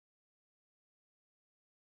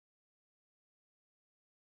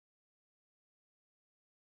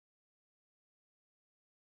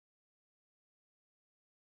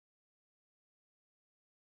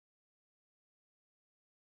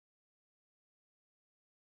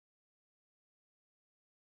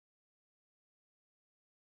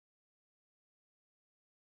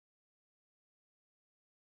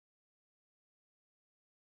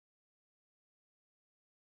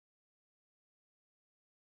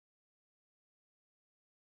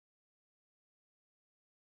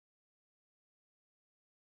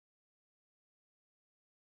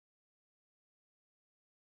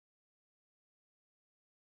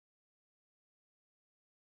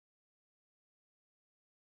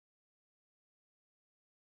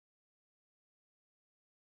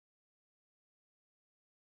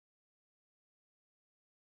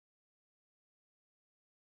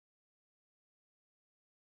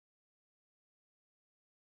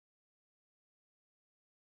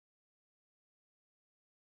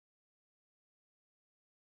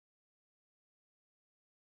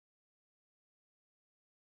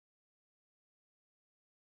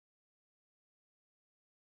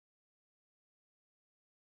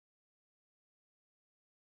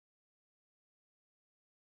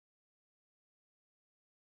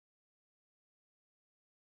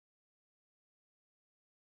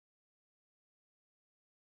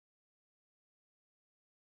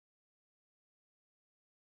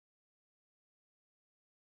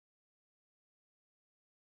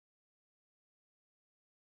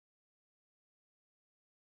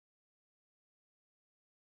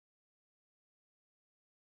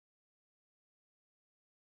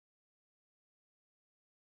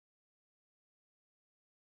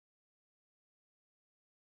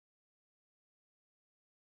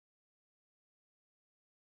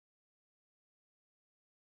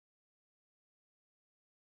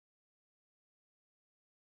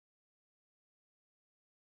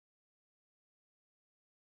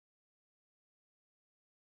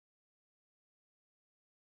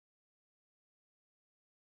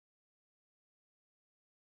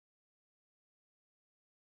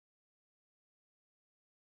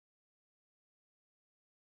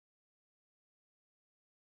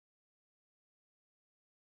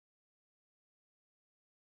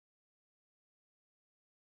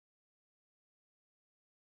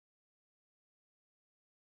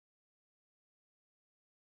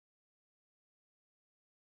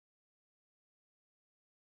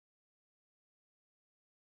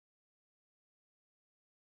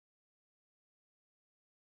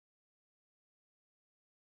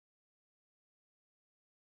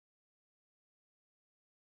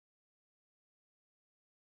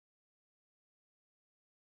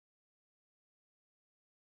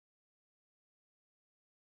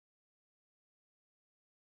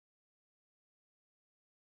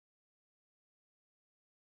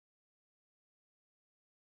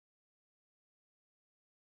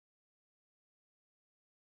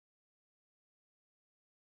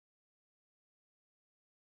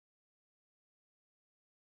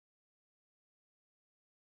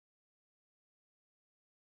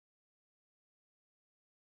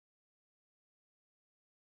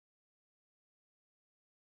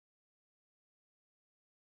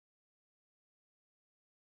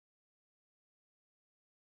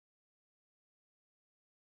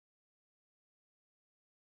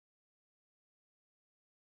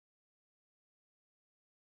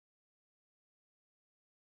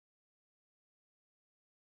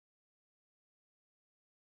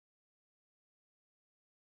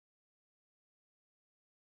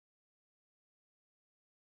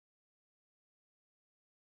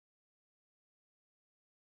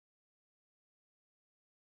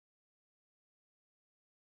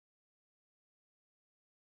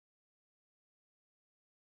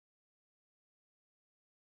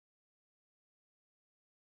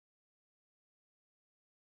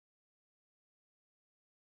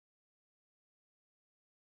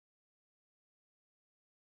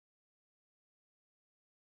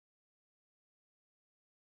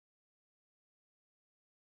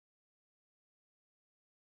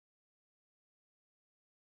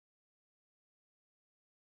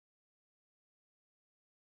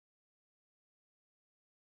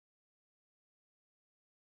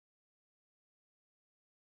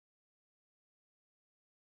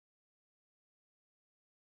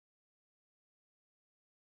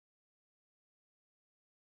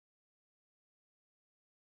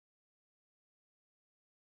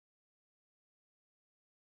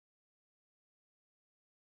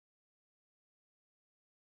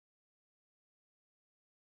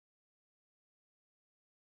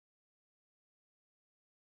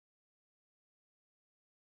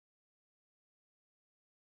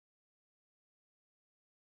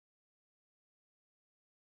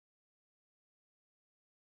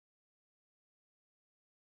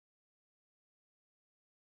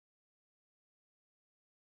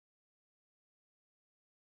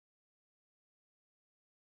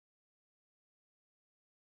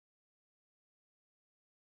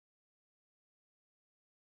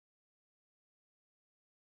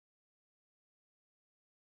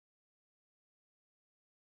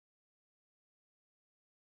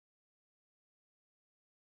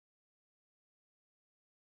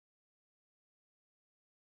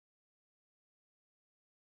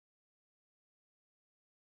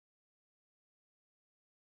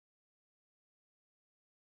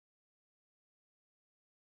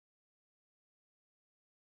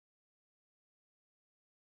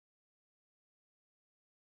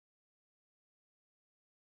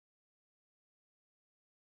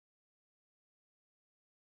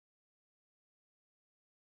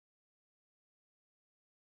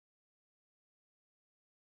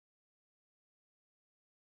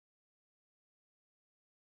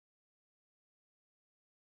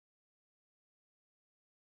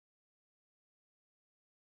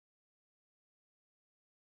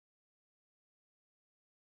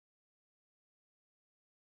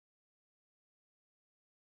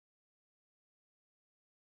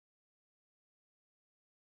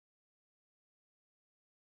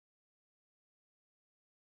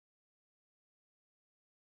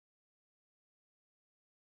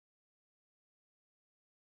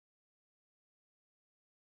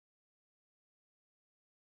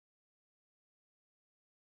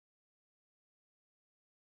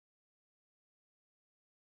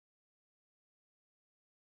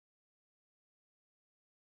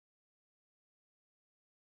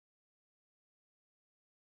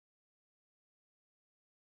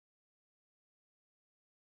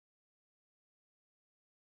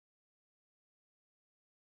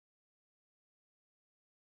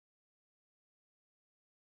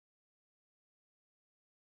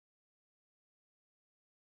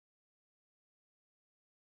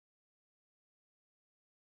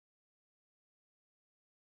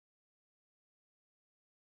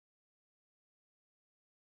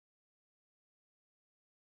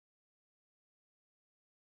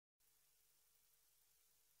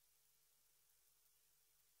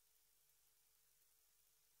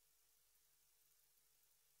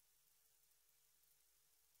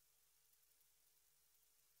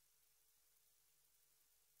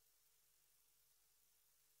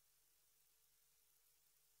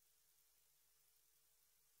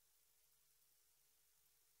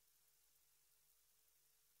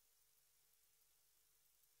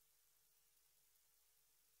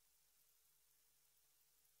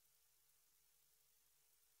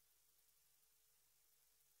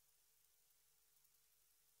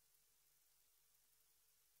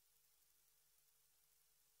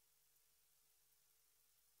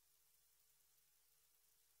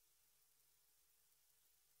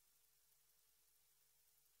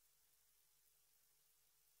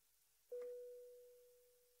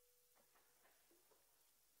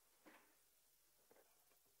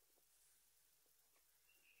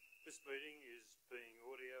This meeting is being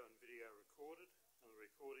audio and video recorded, and the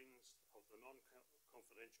recordings of the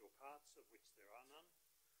non-confidential parts, of which there are none,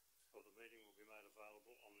 of the meeting will be made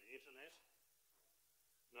available on the internet.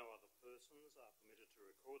 No other persons are permitted to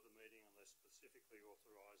record the meeting unless specifically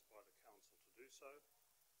authorised by the Council to do so.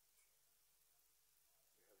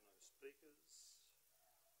 We have no speakers,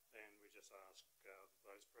 and we just ask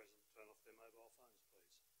those present to turn off their mobile phones,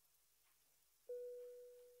 please.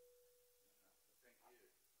 Thank you.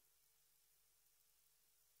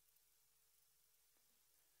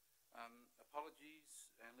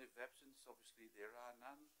 Apologies and leave of absence. Obviously there are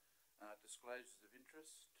none. Disclosures of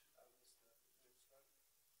interest.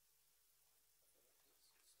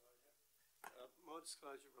 My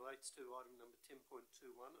disclosure relates to item number 10.21.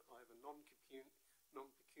 I have a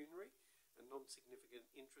non-pecuniary and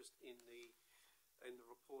non-significant interest in the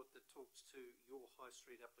report that talks to your High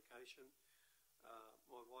Street application.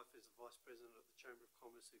 My wife is a Vice President of the Chamber of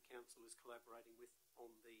Commerce who Council is collaborating with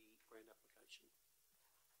on the grant application.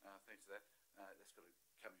 Thanks for that. That's got to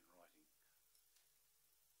come in writing.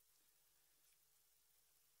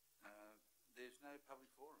 There's no public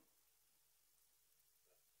forum.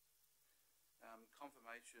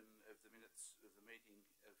 Confirmation of the minutes of the meeting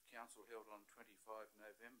of Council held on 25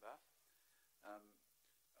 November.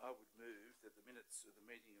 I would move that the minutes of the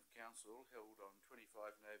meeting of Council held on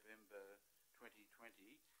 25 November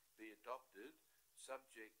 2020 be adopted,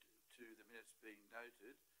 subject to the minutes being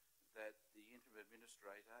noted that the Interim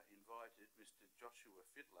Administrator invited Mr. Joshua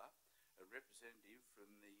Fiddler, a representative from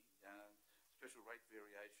the Special Rate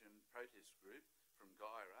Variation Protest Group from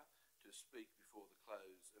GIRA, to speak before the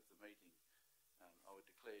close of the meeting. I would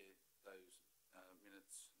declare those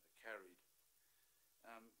minutes carried.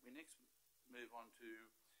 We next move on to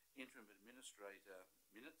Interim Administrator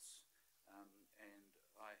minutes, and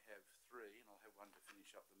I have three, and I'll have one to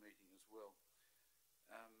finish up the meeting as well.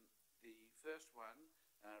 The first one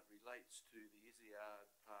relates to the Izzyard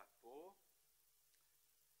Park Bore.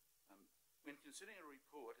 When considering a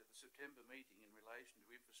report at the September meeting in relation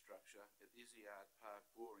to infrastructure at the Izzyard Park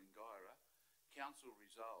Bore in GIRA, Council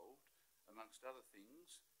resolved, amongst other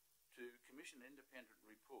things, to commission an independent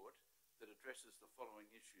report that addresses the following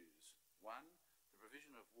issues. 1. The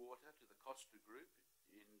provision of water to the Costa Group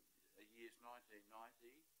in years 1919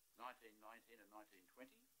 and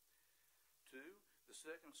 1920. 2. The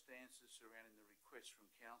circumstances surrounding the request from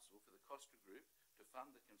Council for the Costa Group to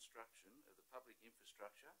fund the construction of the public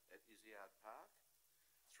infrastructure at Izzyard Park.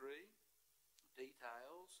 3.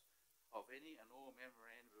 Details of any and all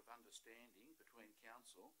memorandum of understanding between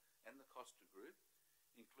Council and the Costa Group,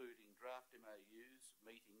 including draft MOUs,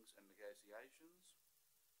 meetings and negotiations.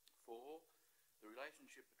 4. The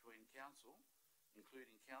relationship between Council,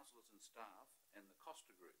 including councillors and staff, and the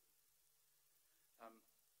Costa Group.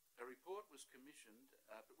 A report was commissioned,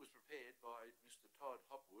 but was prepared by Mr. Todd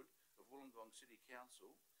Hopwood of Wollongong City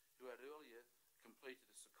Council, who had earlier completed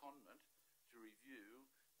a secondment to review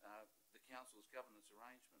the Council's governance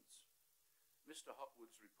arrangements. Mr.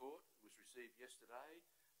 Hopwood's report was received yesterday,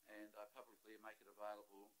 and I publicly make it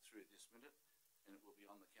available through this minute, and it will be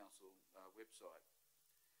on the Council website.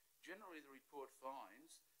 Generally, the report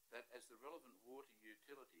finds that as the relevant water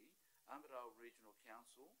utility, Armidale Regional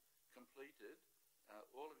Council completed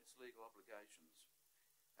all of its legal obligations.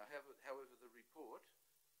 However, the report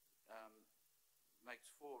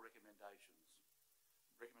makes 4 recommendations.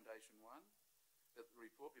 Recommendation 1, that the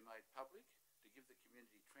report be made public to give the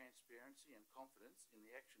community transparency and confidence in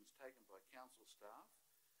the actions taken by Council staff,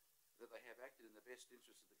 that they have acted in the best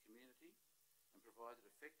interest of the community and provided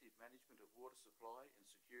effective management of water supply and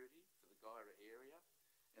security for the GIRA area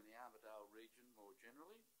and the Armidale region more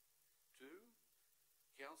generally. 2,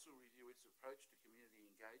 Council review its approach to community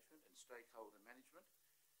engagement and stakeholder management,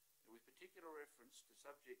 with particular reference to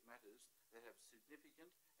subject matters that have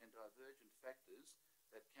significant and divergent factors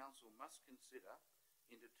that Council must consider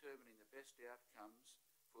in determining the best outcomes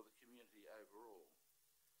for the community overall.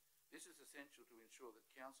 This is essential to ensure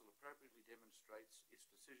that Council appropriately demonstrates its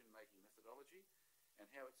decision-making methodology and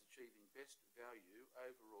how it's achieving best value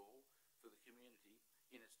overall for the community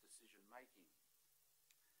in its decision-making.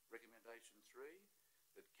 Recommendation 3,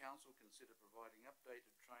 that Council consider providing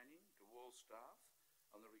updated training to all staff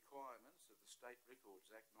on the requirements of the State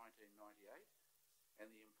Records Act 1998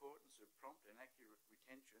 and the importance of prompt and accurate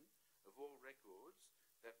retention of all records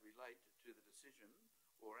that relate to the decision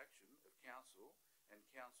or action of Council and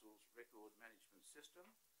Council's record management system.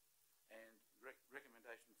 And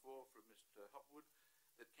recommendation 4 from Mr. Hopwood,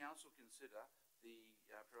 that Council consider the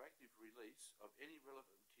proactive release of any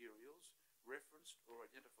relevant materials referenced or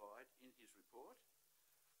identified in his report.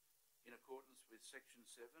 in accordance with Section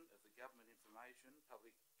 7 of the Government Information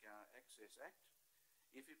Public Access Act,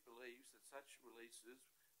 if it believes that such releases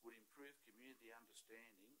would improve community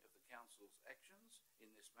understanding of the Council's actions in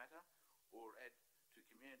this matter or add to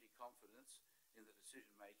community confidence in the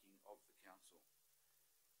decision-making of the Council.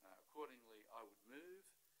 Accordingly, I would move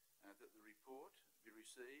that the report be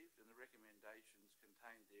received and the recommendations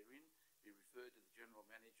contained therein be referred to the General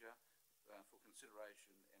Manager for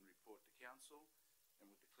consideration and report to Council, and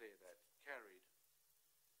would declare that carried.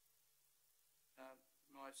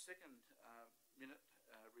 My second minute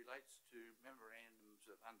relates to Memorandums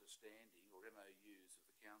of Understanding, or MOUs, of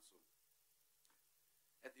the Council.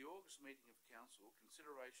 At the August meeting of Council,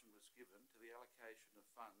 consideration was given to the allocation of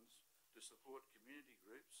funds to support community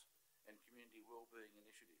groups and community wellbeing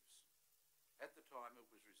initiatives. At the time, it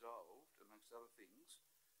was resolved, amongst other things,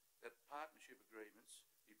 that partnership agreements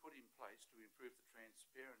be put in place to improve the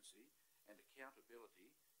transparency and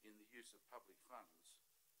accountability in the use of public funds.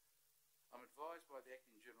 I'm advised by the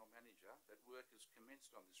Acting General Manager that work has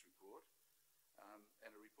commenced on this report,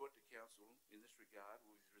 and a report to Council in this regard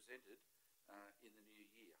will be presented in the new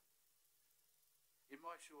year. In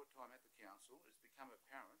my short time at the Council, it's become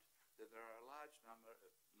apparent that there are a large number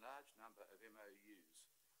of MOUs,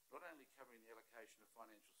 not only covering the allocation of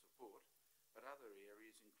financial support, but other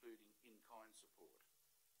areas including in-kind support.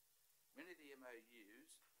 Many of the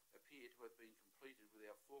MOUs appear to have been completed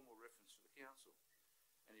without formal reference to the Council,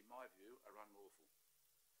 and in my view are unlawful.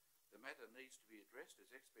 The matter needs to be addressed,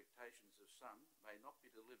 as expectations of some may not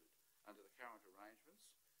be delivered under the current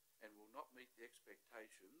arrangements and will not meet the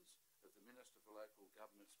expectations of the Minister for Local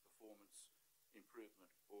Government's Performance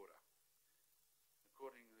Improvement Order.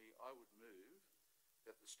 Accordingly, I would move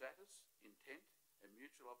that the status, intent and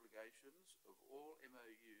mutual obligations of all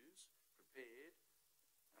MOUs prepared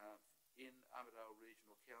in Armidale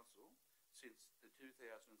Regional Council since the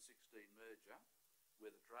 2016 merger,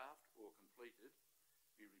 whether draft or completed,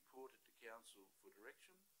 be reported to Council for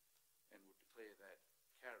direction, and would declare that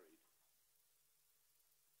carried.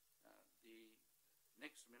 The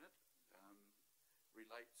next minute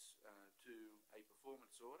relates to a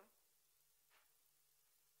performance order.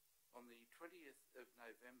 On the 20th of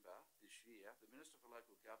November this year, the Minister for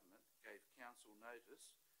Local Government gave Council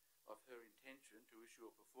notice of her intention to issue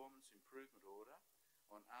a performance improvement order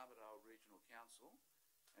on Armidale Regional Council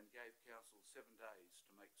and gave Council 7 days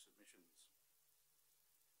to make submissions.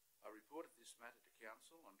 I reported this matter to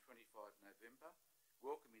Council on 25 November,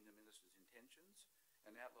 welcoming the Minister's intentions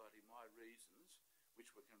and outlining my reasons,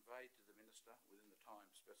 which were conveyed to the Minister within the time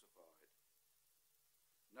specified.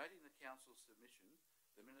 Noting the Council's submission,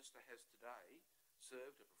 the Minister has today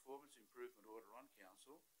served a performance improvement order on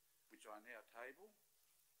Council, which I now table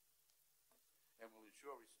and will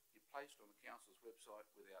ensure is placed on the Council's website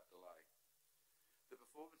without delay. The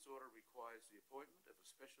performance order requires the appointment of a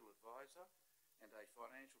special advisor and a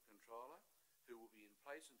financial controller who will be in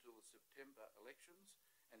place until the September elections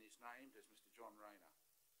and is named as Mr. John Rayner.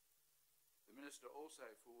 The Minister also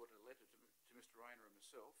forwarded a letter to Mr. Rayner and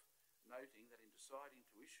myself, noting that in deciding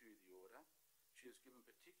to issue the order, she has given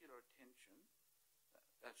particular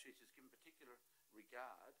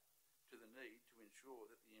regard to the need to ensure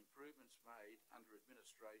that the improvements made under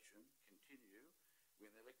administration continue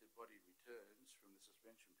when the elected body returns from the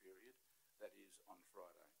suspension period, that is, on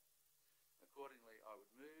Friday. Accordingly, I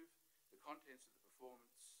would move the contents of the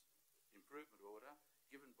performance improvement order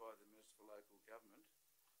given by the Minister for Local Government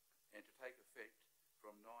and to take effect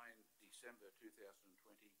from 9 December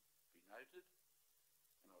 2020 be noted,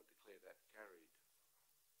 and I would declare that carried.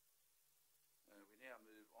 We now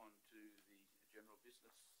move on to the general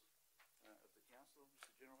business of the Council.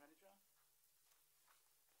 Mr. General Manager.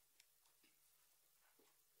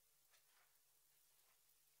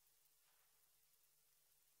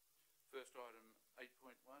 First item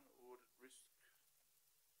 8.1, audit risk.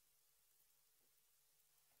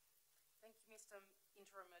 Thank you, Mr.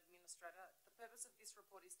 Interim Administrator. The purpose of this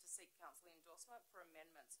report is to seek Council endorsement for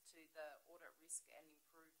amendments to the Audit Risk and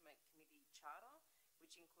Improvement Committee Charter,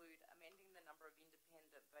 which include amending the number of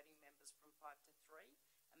independent voting members from 5 to 3,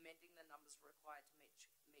 amending the numbers required to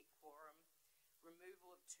meet quorum, removal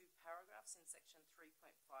of 2 paragraphs in section 3.5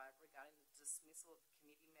 regarding the dismissal of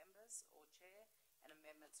committee members or chair, and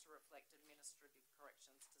amendments to reflect administrative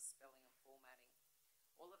corrections to spelling and formatting.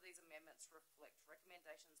 All of these amendments reflect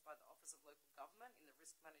recommendations by the Office of Local Government in the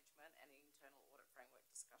Risk Management and Internal Audit Framework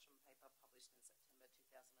discussion paper published in September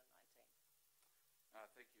 2019.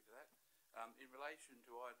 Thank you for that. In relation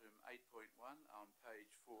to item 8.1 on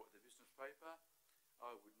page 4 of the business paper,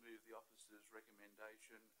 I would move the officer's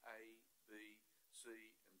recommendation A, B,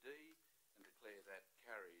 C and D and declare that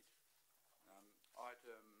carried.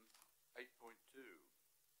 Item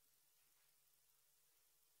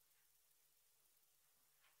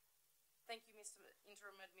Thank you, Mr.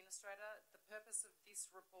 Interim Administrator. The purpose of this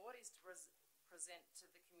report is to present to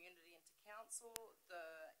the community and to council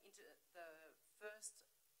the first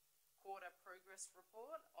quarter progress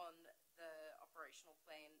report on the operational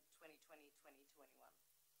plan 2020-2021.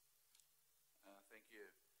 Thank you.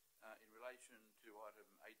 In relation to item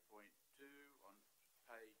 8.2 on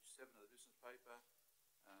page 7 of the business paper,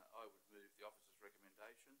 I would move the officer's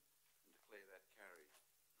recommendation and declare that carried.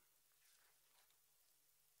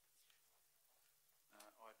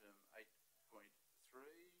 Item 8.3,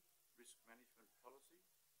 risk management policy.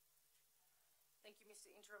 Thank you,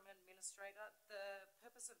 Mr. Interim Administrator. The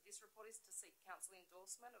purpose of this report is to seek council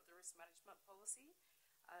endorsement of the risk management policy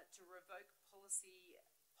to revoke policy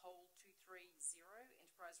POL 230,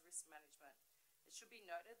 enterprise risk management. It should be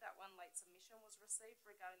noted that one late submission was received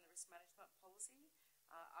regarding the risk management policy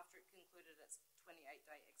after it concluded its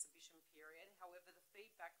 28-day exhibition period. However, the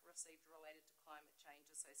feedback received related to climate change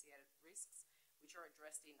associated risks, which are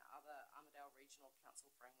addressed in other Armidale Regional Council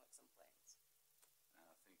frameworks and plans.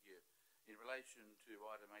 Thank you. In relation to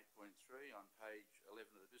item 8.3 on page 11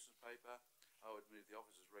 of the business paper, I would move the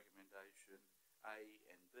officer's recommendation A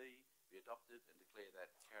and B be adopted and declare that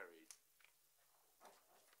carried.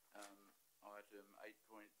 Item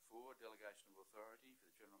 8.4, delegation of authority for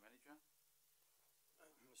the General Manager.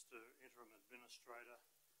 Mr. Interim Administrator,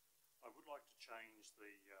 I would like to change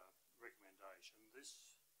the recommendation. This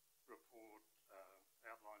report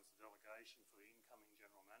outlines the delegation for the incoming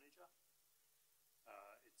General Manager.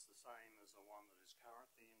 It's the same as the one that is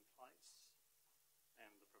currently in place, and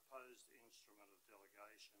the proposed instrument of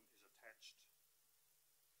delegation is attached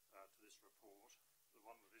to this report. The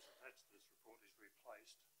one that is attached to this report is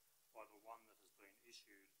replaced by the one that has been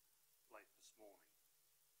issued late this morning.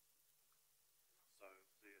 So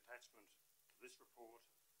the attachment to this report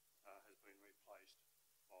has been replaced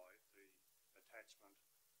by the attachment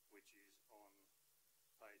which is on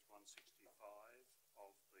page 165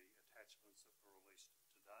 of the attachments that were released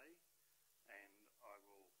today, and I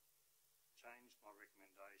will change my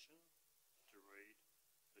recommendation to read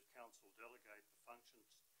that Council delegate the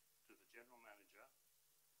functions to the General Manager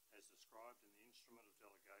as described in the instrument of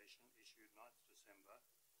delegation issued 9th December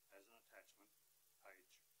as an attachment,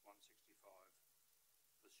 page 165,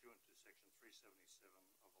 pursuant to section 377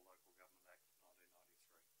 of the Local Government Act of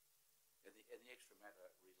 1993. And the extra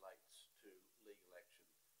matter relates to legal action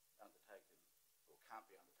undertaken or can't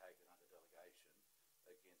be undertaken under delegation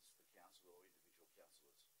against the council or individual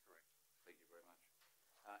councillors. Correct. Thank you very much.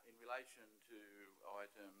 In relation to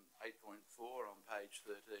item 8.4 on page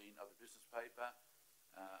 13 of the business paper,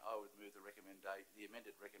 I would move the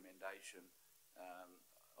amended recommendation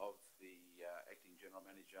of the acting General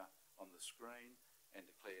Manager on the screen and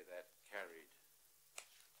declare that carried.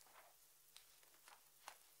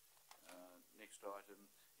 Next item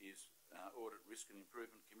is Audit Risk and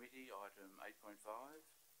Improvement Committee, item 8.5.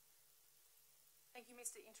 Thank you,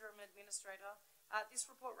 Mr. Interim Administrator. This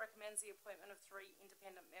report recommends the appointment of 3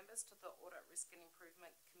 independent members to the Audit Risk and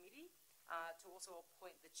Improvement Committee, to also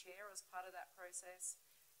appoint the chair as part of that process,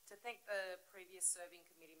 to thank the previous serving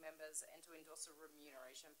committee members, and to endorse a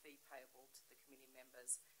remuneration fee payable to the committee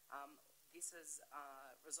members. This has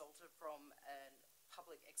resulted from a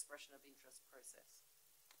public expression of interest process.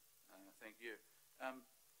 Thank you.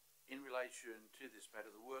 In relation to this matter,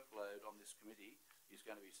 the workload on this committee is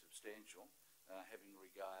going to be substantial, having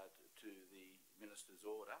regard to the Minister's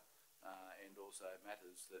order and also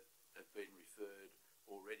matters that have been referred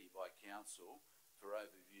already by Council for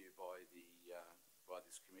overview by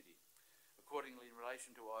this committee. Accordingly, in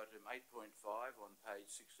relation to item 8.5 on page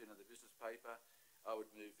 16 of the business paper, I would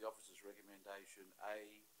move the officer's recommendation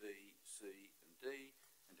A, B, C and D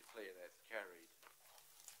and declare that carried.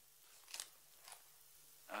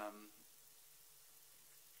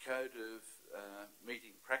 Code of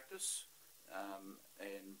meeting practice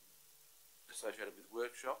and associated with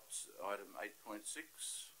workshops, item 8.6.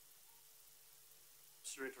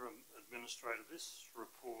 Mr. Interim Administrator, this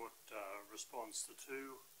report responds to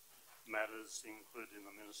 2 matters included in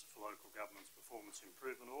the Minister for Local Government's Performance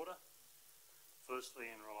Improvement Order. Firstly,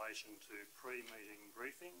 in relation to pre-meeting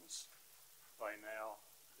briefings, they now,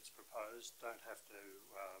 it's proposed, don't have to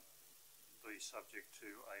be subject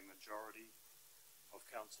to a majority of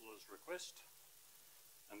councillors' request.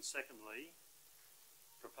 And secondly,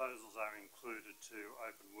 proposals are included to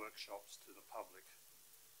open workshops to the public.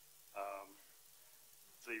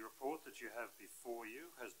 The report that you have before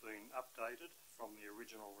you has been updated from the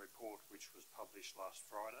original report which was published last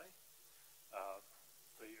Friday.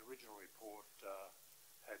 The original report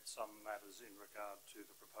had some matters in regard to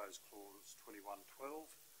the proposed clause 21.12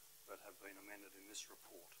 that have been amended in this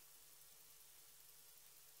report.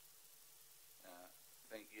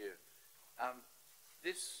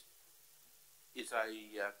 This is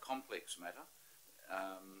a complex matter.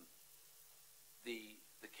 The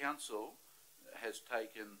council has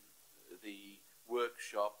taken the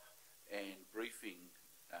workshop and briefing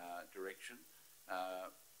direction,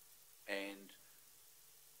 and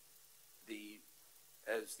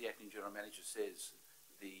as the acting general manager says,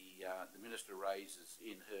 the minister raises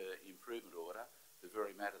in her improvement order the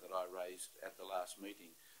very matter that I raised at the last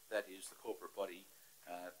meeting. That is the corporate body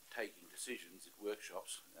taking decisions at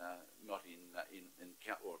workshops, not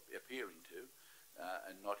or appearing to,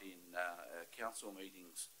 and not in council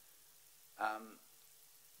meetings.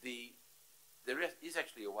 There is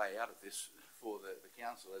actually a way out of this for the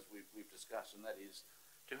council, as we've discussed, and that is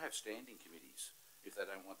to have standing committees if they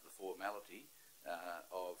don't want the formality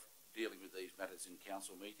of dealing with these matters in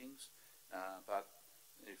council meetings. But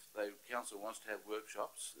if the council wants to have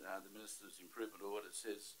workshops, the minister's improvement order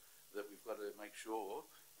says that we've got to make sure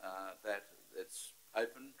that it's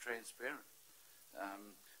open, transparent.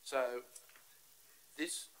 So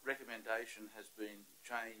this recommendation has been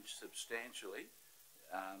changed substantially,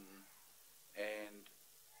 and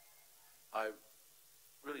I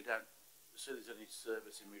really don't see there's any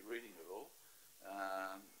service in me reading it all.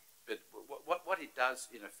 But what it does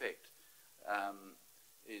in effect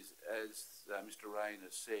is, as Mr. Raine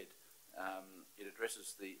has said, it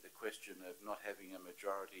addresses the question of not having a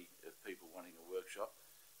majority of people wanting a workshop,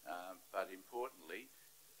 but importantly,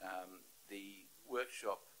 the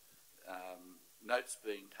workshop notes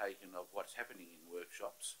being taken of what's happening in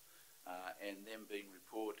workshops and then being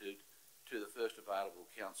reported to the first available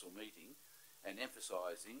council meeting, and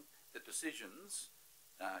emphasising that decisions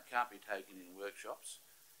can't be taken in workshops,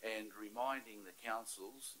 and reminding the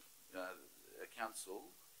council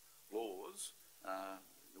laws,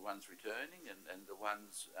 the ones returning and the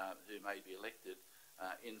ones who may be elected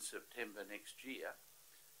in September next year,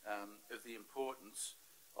 of the importance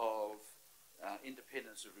of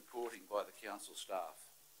independence of reporting by the council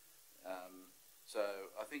staff.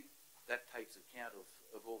 So I think that takes account of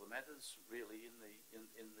all the matters really in the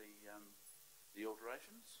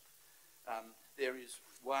alterations. There is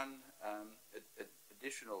one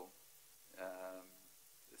additional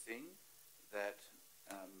thing that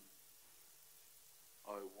I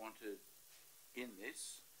wanted in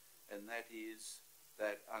this, and that is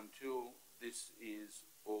that until this is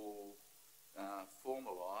all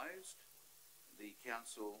formalised, the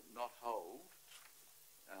council not hold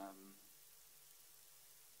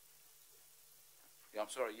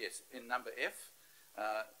in number F,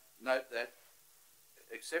 note that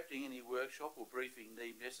accepting any workshop or briefing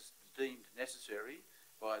deemed necessary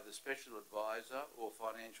by the special advisor or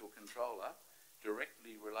financial controller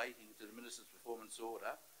directly relating to the minister's performance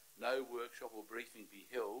order, no workshop or briefing be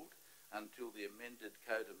held until the amended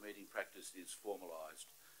code of meeting practice is formalised.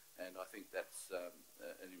 And I think that's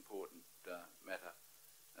an important matter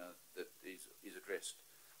that is addressed.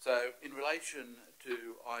 So in relation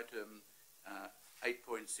to item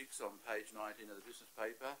 8.6 on page 19 of the business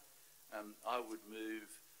paper, I would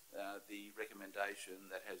move the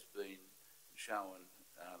recommendation that has been shown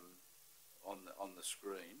on the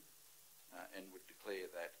screen and would declare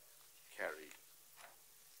that carried.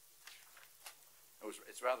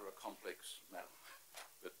 It's rather a complex matter,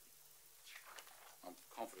 but I'm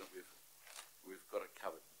confident we've got it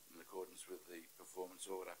covered in accordance with the performance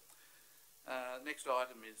order. Next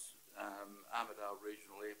item is Armidale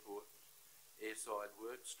Regional Airport airside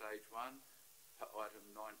work, stage 1,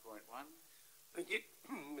 item 9.1. Thank you,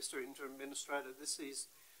 Mr. Interim Administrator. This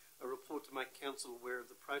is a report to make Council aware of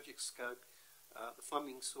the project scope, the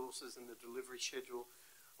funding sources and the delivery schedule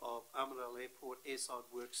of Armidale Airport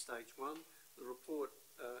airside work stage 1. The report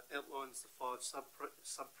outlines the 5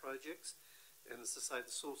 sub-projects, and as I say,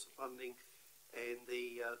 the source of funding and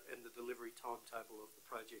the delivery timetable of the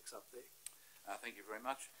projects up there. Thank you very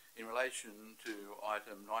much. In relation to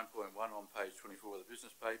item 9.1 on page 24 of the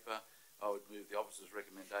business paper, I would move the officer's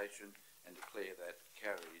recommendation and declare that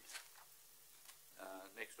carried.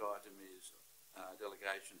 Next item is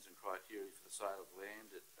delegations and criteria for the sale of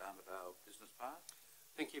land at Armidale Business Park.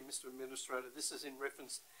 Thank you, Mr. Administrator. This is in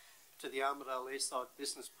reference to the Armidale Airside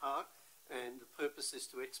Business Park, and the purpose is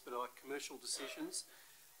to expedite commercial decisions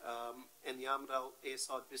and the Armidale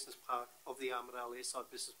Airside Business Park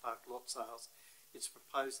lot sales. It's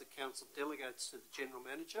proposed that Council delegates to the General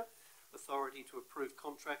Manager authority to approve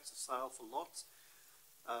contracts of sale for lots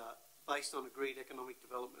based on agreed economic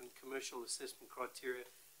development and commercial assessment criteria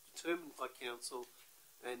determined by Council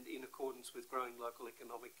and in accordance with growing local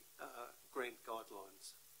economic grant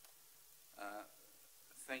guidelines.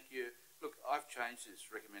 Thank you. Look, I've changed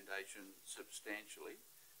this recommendation substantially,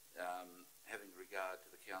 having regard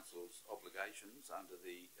to the council's obligations under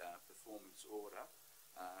the performance order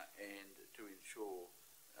and to ensure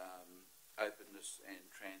openness and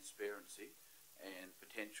transparency and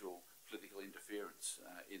potential political interference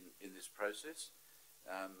in this process.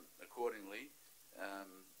 Accordingly,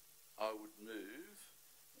 I would move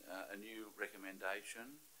a new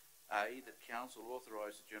recommendation, A, that council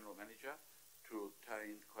authorise the General Manager to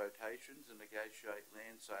obtain quotations and negotiate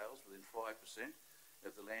land sales within 5%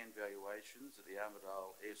 of the land valuations at the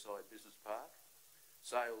Armidale Airside Business Park.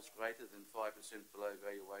 Sales greater than 5% below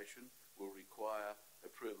valuation will require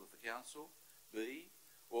approval of the council. B,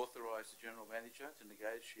 authorise the General Manager to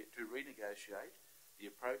renegotiate the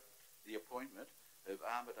appointment of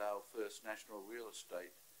Armidale First National Real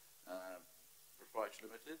Estate Proprietary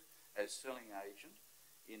Limited as selling agent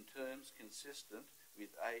in terms consistent with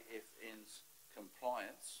AFN's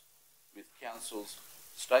compliance with council's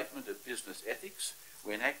statement of business ethics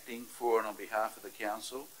when acting for and on behalf of the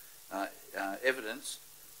council, evidenced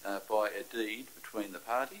by a deed between the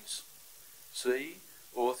parties. C,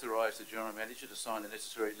 authorise the General Manager to sign the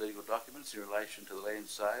necessary legal documents in relation to the land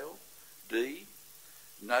sale. D,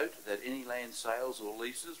 note that any land sales or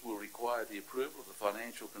leases will require the approval of the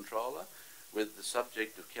Financial Controller, whether the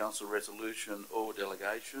subject of council resolution or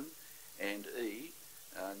delegation. And E,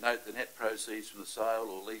 note the net proceeds from the sale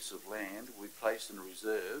or lease of land will be placed in a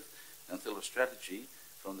reserve until a strategy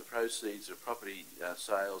from the proceeds of property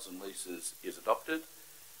sales and leases is adopted,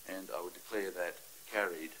 and I would declare that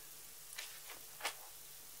carried.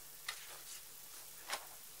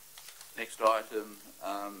 Next item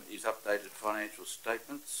is updated financial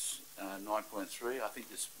statements, 9.3. I think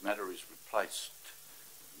this matter is replaced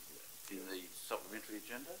in the supplementary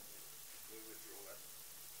agenda.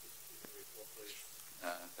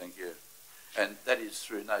 Thank you. And that is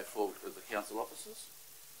through no fault of the council officers?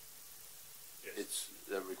 Yes. It's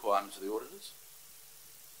the requirements of the auditors?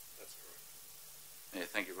 That's correct. Yeah,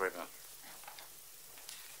 thank you very much.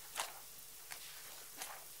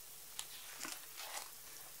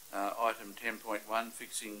 Item 10.1,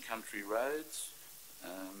 fixing country roads,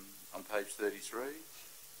 on page 33.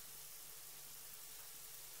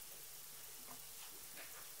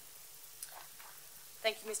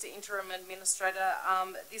 Thank you, Mr. Interim Administrator.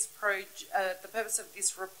 The purpose of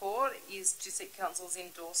this report is to seek Council's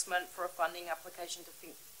endorsement for a funding application to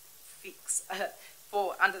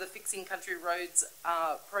under the Fixing Country Roads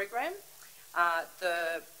program.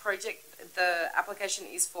 The application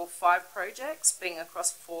is for 5 projects, being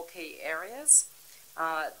across 4 key areas.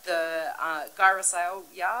 The Gyra Sale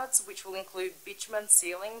Yards, which will include bitumen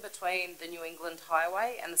sealing between the New England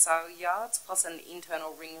Highway and the Sale Yards, plus an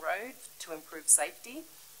internal ring road to improve safety.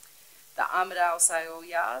 The Armidale Sale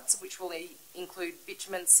Yards, which will include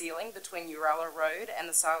bitumen sealing between Uralla Road and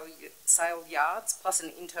the Sale Yards, plus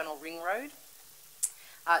an internal ring road.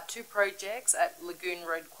 2 projects at Lagoon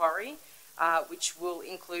Road Quarry, which will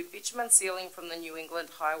include bitumen sealing from the New England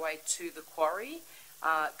Highway to the quarry,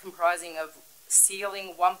 comprising of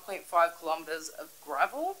sealing 1.5 kilometres of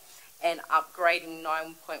gravel and upgrading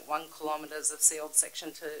 9.1 kilometres of sealed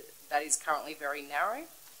section that is currently very narrow.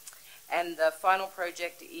 And the final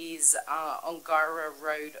project is on Gyra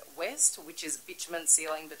Road West, which is bitumen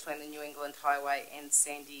sealing between the New England Highway and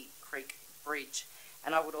Sandy Creek Bridge.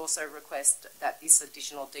 And I would also request that this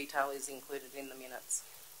additional detail is included in the minutes.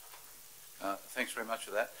 Thanks very much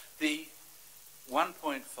for that. The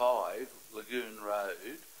 1.5 Lagoon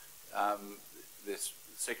Road, this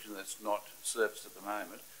section that's not serviced at the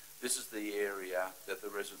moment, this is the area that the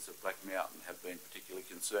residents of Black Mountain have been particularly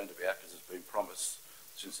concerned about because it's been promised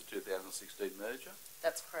since the 2016 merger.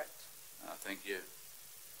 That's correct. Thank you.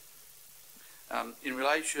 In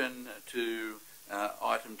relation to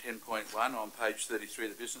item 10.1 on page 33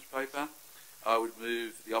 of the business paper, I would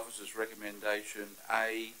move the officer's recommendation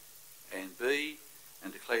A and B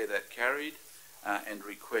and declare that carried, and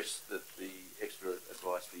request that the extra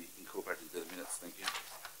advice be incorporated into the minutes. Thank you.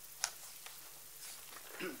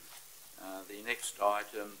 The next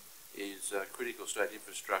item is critical state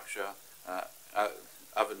infrastructure,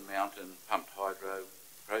 Oven Mountain Pumped Hydro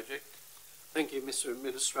Project. Thank you, Mr.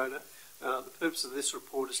 Administrator. The purpose of this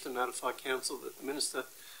report is to notify Council that the Minister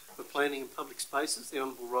for Planning and Public Spaces, the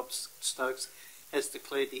Honourable Rob Stokes, has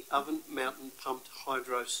declared the Oven Mountain Pumped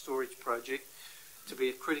Hydro Storage Project to be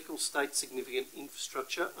a critical state significant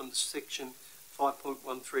infrastructure under section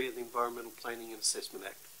 5.13 of the Environmental Planning and Assessment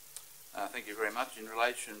Act. Thank you very much. In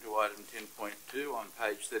relation to item 10.2 on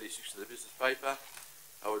page 36 of the business paper,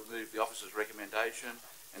 I would move the officer's recommendation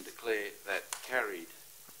and declare that carried.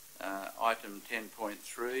 Item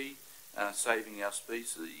 10.3, Saving Our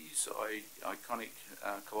Species, Iconic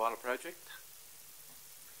Koala Project.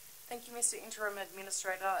 Thank you, Mr. Interim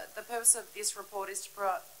Administrator. The purpose of this report is to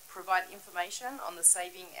provide information on the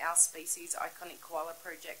Saving Our Species Iconic Koala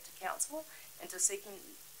Project to Council and to seek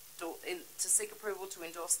approval to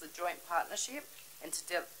endorse the joint partnership and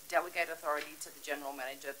to delegate authority to the General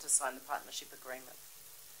Manager to sign the partnership agreement.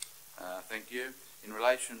 Thank you. In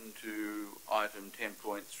relation to item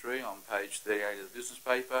 10.3 on page 38 of the business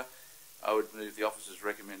paper, I would move the officer's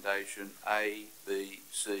recommendation A, B,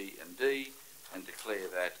 C and D and declare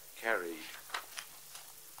that carried.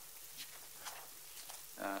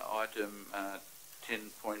 Item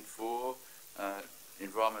 10.4,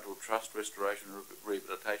 Environmental Trust Restoration and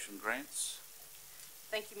Rehabilitation Grants.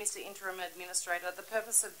 Thank you, Mr. Interim Administrator. The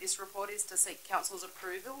purpose of this report is to seek Council's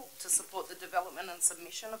approval to support the development and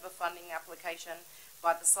submission of a funding application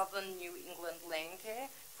by the Southern New England Landcare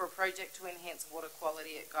for a project to enhance water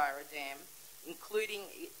quality at Guyra Dam, including,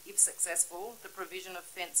 if successful, the provision of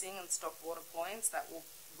fencing and stock water points that will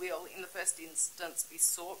in the first instance be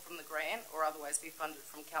sought from the grant or otherwise be funded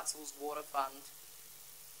from Council's water fund.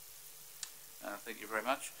 Thank you very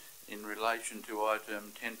much. In relation to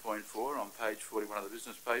item 10.4 on page 41 of the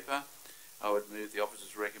business paper, I would move the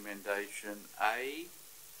officer's recommendation A,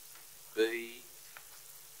 B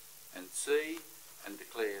and C and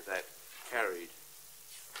declare that carried.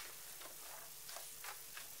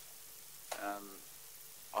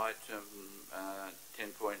 Item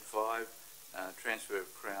 10.5, transfer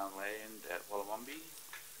of Crown land at Wollomombi.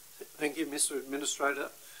 Thank you, Mr. Administrator.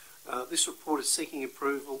 This report is seeking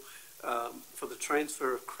approval for the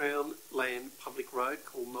transfer of Crown Land Public Road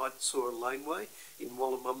called Night Saw Laneway in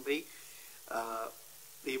Wollomombi.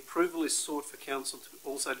 The approval is sought for Council to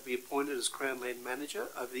also to be appointed as Crown Land Manager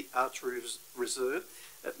over the Archery Reserve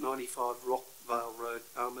at 95 Rockvale Road,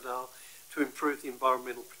 Armidale, to improve the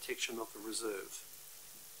environmental protection of the reserve.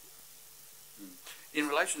 In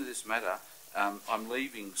relation to this matter, I'm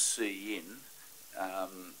leaving C in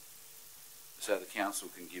so the council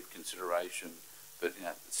can give consideration. But you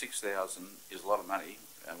know, 6,000 is a lot of money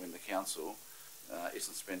when the council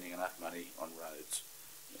isn't spending enough money on roads.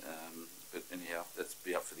 But anyhow, that's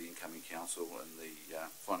be up for the incoming council and the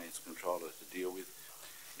finance controller to deal with.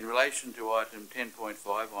 In relation to item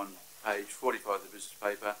 10.5 on page 45 of the business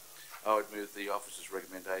paper, I would move the officer's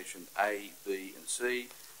recommendation A, B and C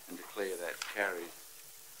and declare that carried.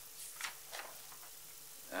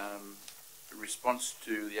 Response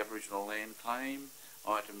to the Aboriginal land claim,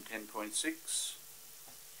 item 10.6.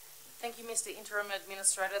 Thank you, Mr. Interim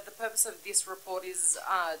Administrator. The purpose of this report is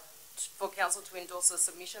for Council to endorse a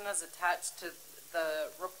submission as attached to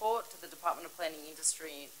the report to the Department of Planning,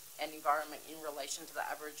 Industry and Environment in relation to the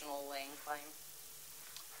Aboriginal land claim.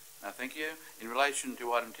 Thank you. In relation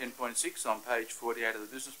to item 10.6 on page 48 of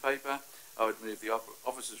the business paper, I would move the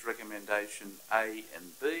officer's recommendation A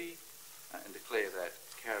and B and declare that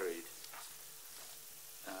carried.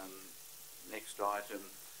 Next item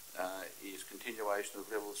is continuation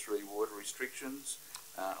of level 3 water restrictions,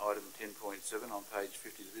 item 10.7 on page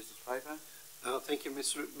 50 of the business paper. Thank you,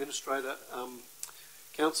 Mr. Administrator.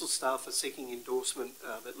 Council staff are seeking endorsement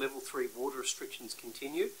that level 3 water restrictions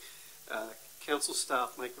continue. Council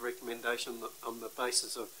staff make the recommendation on the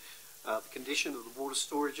basis of the condition of the water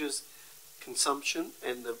storages, consumption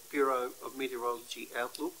and the Bureau of Meteorology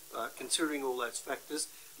outlook. Considering all those factors,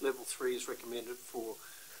 level 3 is recommended for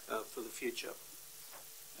the future.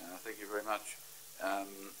 Thank you very much.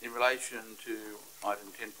 In relation to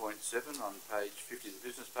item 10.7 on page 50 of the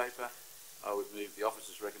business paper, I would move the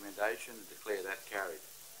officer's recommendation and declare that carried.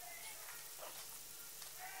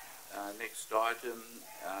 Next item,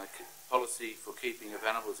 policy for keeping of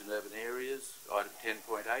animals in urban areas, item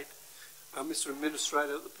 10.8. Mr.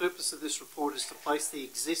 Administrator, the purpose of this report is to place the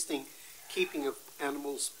existing keeping of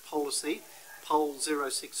animals policy, poll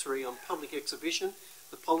 063, on public exhibition.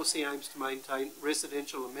 The policy aims to maintain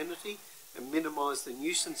residential amenity and minimise the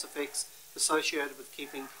nuisance effects associated with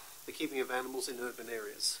the keeping of animals in urban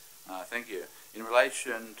areas. Thank you. In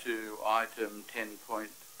relation to item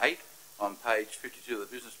 10.8 on page 52 of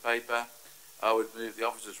the business paper, I would move the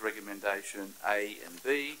officer's recommendation A and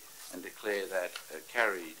B and declare that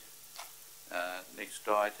carried. Next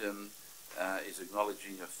item is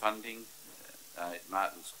acknowledging of funding at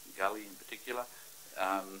Martin's Gully in particular.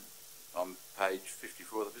 On page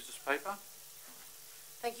 54 of the business paper.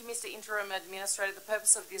 Thank you, Mr. Interim Administrator. The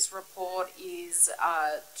purpose of this report is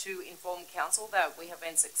to inform Council that we have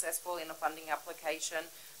been successful in a funding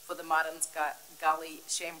application for the Martin's Gully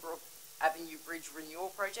Shamrock Avenue Bridge Renewal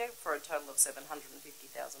Project for a total of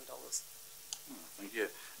 $750,000. Thank you.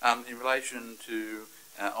 In relation to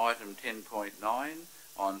item 10.9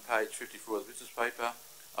 on page 54 of the business paper,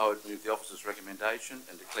 I would move the officer's recommendation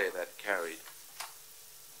and declare that carried.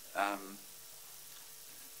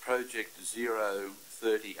 Project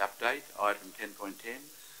 030 update, item 10.10.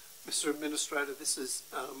 Mr Administrator, this is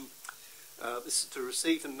to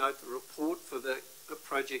receive and note the report for the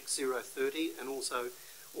Project 030 and also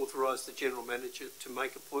authorise the General Manager to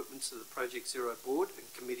make appointments to the Project Zero Board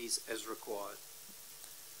and committees as required.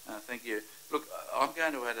 Thank you. Look, I'm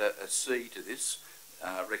going to add a C to this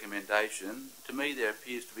recommendation. To me, there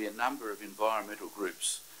appears to be a number of environmental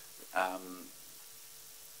groups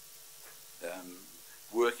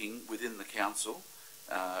working within the council.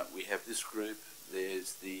 We have this group,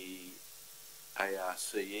 there's the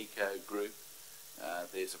ARC Eco group,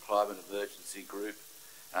 there's a climate emergency group,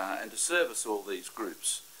 and to service all these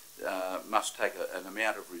groups must take an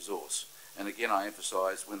amount of resource. And again, I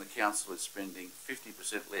emphasise, when the council is spending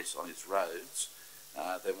 50% less on its roads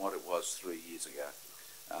than what it was 3 years ago.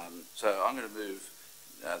 So I'm going to move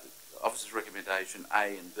the officer's recommendation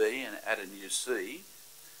A and B and add a new C,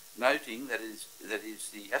 noting that is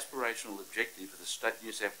the aspirational objective of the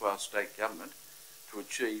New South Wales State Government to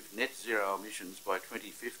achieve net zero emissions by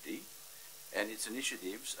 2050 and its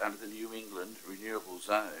initiatives under the New England Renewable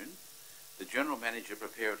Zone. The General Manager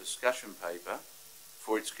prepare a discussion paper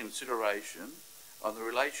for its consideration on the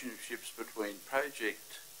relationships between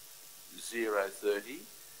Project 030,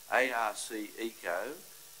 ARC Eco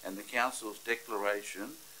and the Council's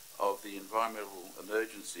declaration of the environmental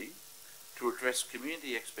emergency to address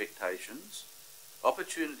community expectations,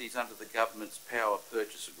 opportunities under the Government's power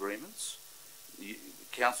purchase agreements, the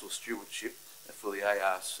Council stewardship for the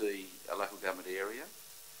ARC local government area,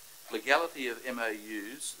 legality of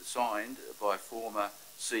MOUs signed by former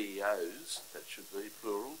CEOs, that should be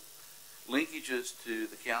plural, linkages to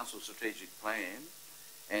the Council strategic plan,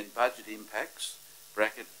 and budget impacts,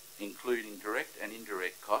 bracket, including direct and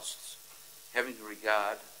indirect costs, having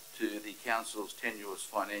regard to the Council's tenuous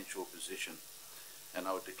financial position. And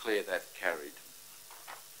I would declare that carried.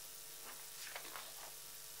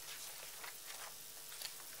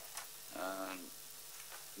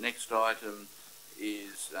 Next item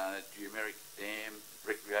is Jumeric Dam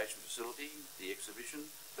Recreation Facility, the exhibition.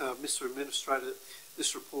 Mr Administrator,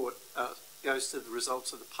 this report goes to the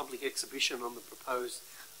results of the public exhibition on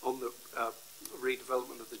the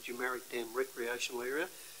redevelopment of the Jumeric Dam recreational area.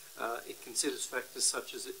 It considers factors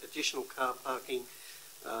such as additional car parking,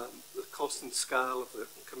 the cost and scale of the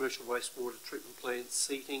commercial wastewater treatment plant,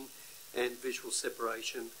 seating and visual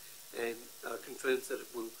separation, and confirms that it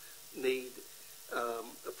will need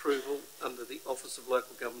approval under the Office of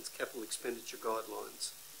Local Government's Capital Expenditure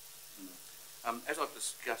Guidelines. As I've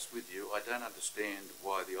discussed with you, I don't understand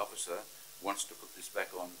why the officer wants to put this back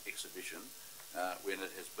on exhibition when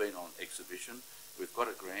it has been on exhibition. We've got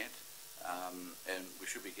a grant and we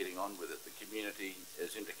should be getting on with it. The community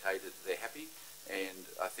has indicated they're happy, and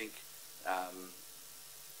I think,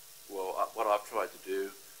 what I've tried to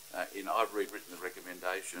do, I've rewritten the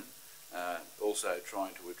recommendation, also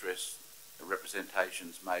trying to address the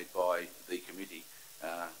representations made by the committee,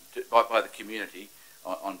 by the community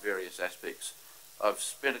on various aspects. I've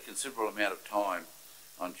spent a considerable amount of time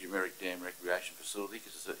on Jumeric Dam Recreation Facility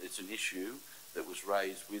because it's an issue that was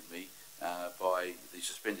raised with me by the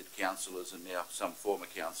suspended councillors and now some former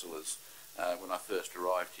councillors when I first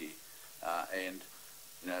arrived here. And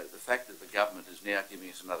you know, the fact that the government is now giving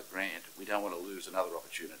us another grant, we don't want to lose another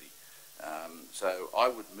opportunity. So I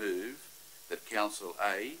would move that Council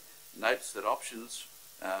A notes that options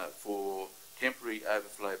for temporary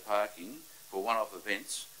overflow parking for one-off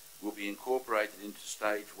events will be incorporated into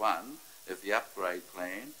stage 1 of the upgrade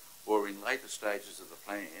plan or in later stages of the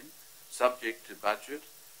plan, subject to budget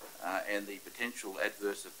and the potential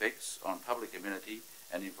adverse effects on public amenity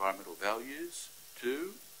and environmental values.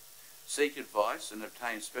 2, seek advice and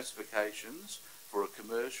obtain specifications for a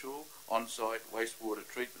commercial on-site wastewater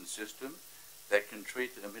treatment system that can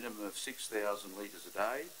treat a minimum of 6,000 litres a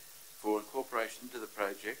day for incorporation into the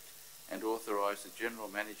project, and authorise the General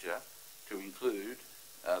Manager to include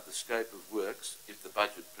the scope of works if the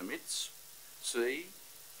budget permits. C,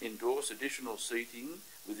 endorse additional seating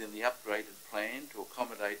within the upgraded plan to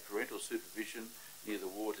accommodate parental supervision near the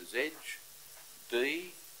water's edge.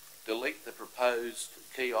 D, delete the proposed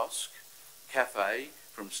kiosk cafe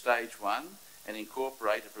from stage 1 and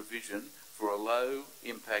incorporate a provision for a low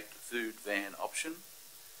impact food van option.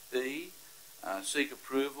 E, seek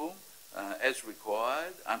approval as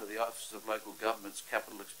required under the Office of Local Government's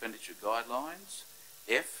Capital Expenditure Guidelines.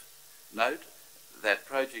 F, note that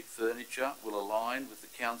project furniture will align with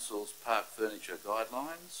the Council's Park Furniture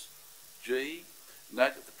Guidelines. G,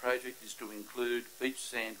 note that the project is to include beach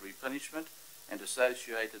sand replenishment and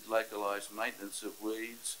associated localised maintenance of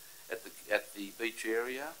weeds at the beach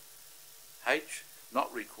area. H,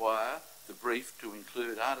 not require the brief to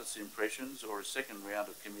include artist impressions or a second round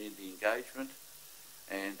of community engagement.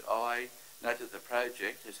 And I note that the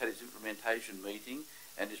project has had its implementation meeting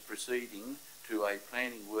and is proceeding to a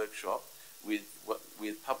planning workshop with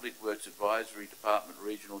Public Works Advisory Department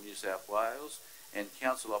Regional New South Wales and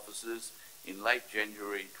council officers in late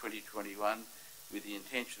January 2021 with the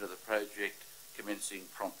intention of the project commencing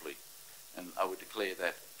promptly. And I would declare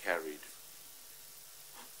that carried.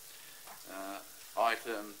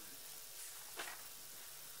 Item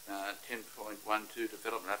 10.12,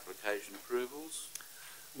 development application approvals.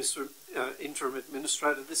 Mr. Interim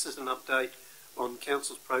Administrator, this is an update on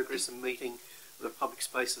Council's progress in meeting the Public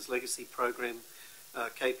Spaces Legacy Program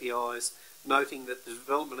KPIs, noting that the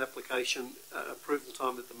development application approval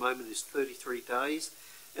time at the moment is 33 days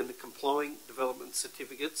and the complying development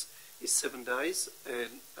certificates is 7 days,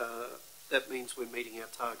 and that means we're meeting our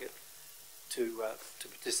target to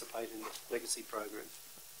participate in the Legacy Program.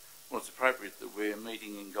 Well, it's appropriate that we're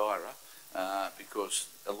meeting in Guyra because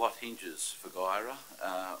a lot hinges for Guyra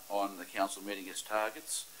on the council meeting its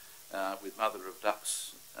targets with Mother of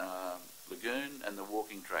Ducks Lagoon and the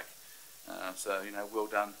walking track. So, well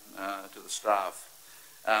done to the staff.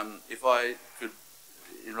 If I could,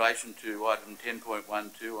 in relation to item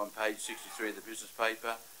 10.12 on page 63 of the business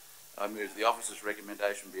paper, I move the officer's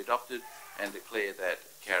recommendation be adopted and declare that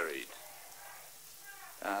carried.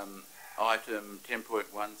 Item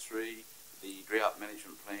 10.13, the Drought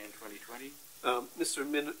Management Plan 2020.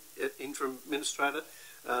 Mr. Interim Administrator,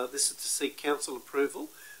 this is to seek council approval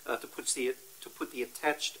to put the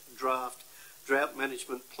attached draft Drought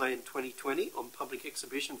Management Plan 2020 on public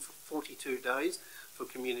exhibition for 42 days for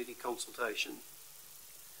community consultation.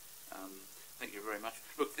 Thank you very much.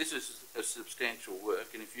 Look, this is a substantial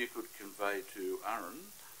work, and if you could convey to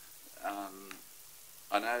Aaron,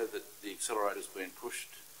 I know that the accelerator's been pushed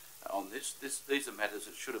on this. These are matters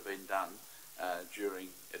that should have been done during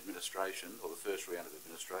administration, or the first round of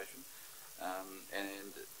administration,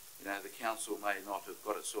 and the council may not have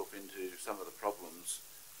got itself into some of the problems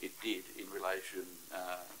it did in relation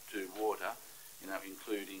to water,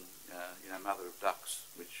 including Mother of Ducks,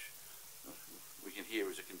 which we can hear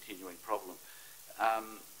is a continuing problem.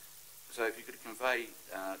 So if you could convey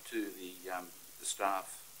to the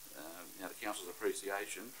staff the council's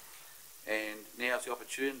appreciation, and now's the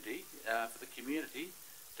opportunity for the community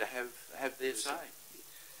to have their say.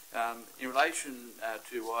 In relation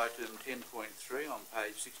to item 10.3 on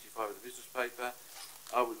page 65 of the business paper,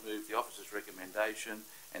 I would move the officer's recommendation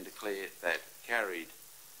and declare that carried.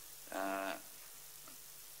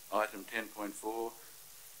 Item 10.4,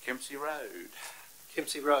 Kempsey Road.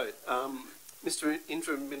 Kempsey Road. Mr.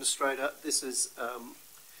 Interim Administrator, this is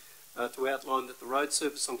to outline that the road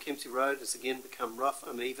surface on Kempsey Road has again become rough,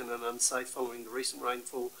 uneven and unsafe following the recent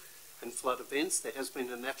rainfall and flood events. There has been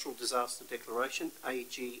a natural disaster declaration,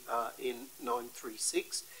 AGRN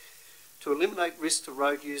 936. To eliminate risk to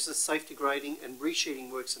road users, safety grading and resheeting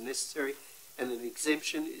works are necessary, and an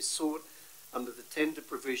exemption is sought under the tender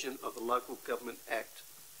provision of the Local Government Act.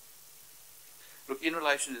 Look, in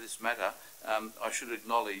relation to this matter, I should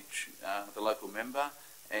acknowledge the local member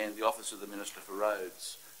and the Office of the Minister for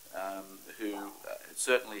Roads, who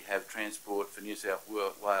certainly have Transport for New South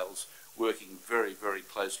Wales working very, very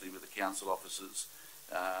closely with the council officers,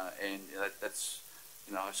 and that's,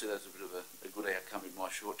 I see that's a bit of a good outcome in my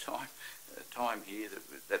short time here.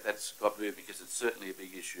 That's got moved because it's certainly a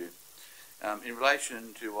big issue. In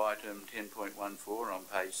relation to item 10.14 on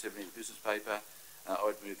page 70 of the business paper, I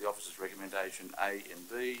would move the officer's recommendation A and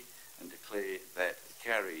B and declare that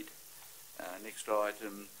carried. Next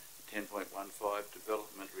item, 10.15,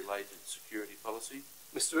 development-related security policy.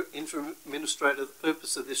 Mr. Interim Administrator, the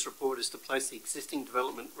purpose of this report is to place the existing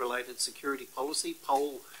development-related security policy,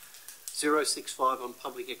 POL 065, on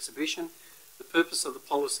public exhibition. The purpose of the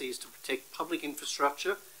policy is to protect public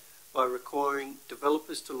infrastructure by requiring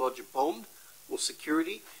developers to lodge a bond or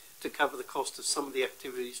security to cover the cost of some of the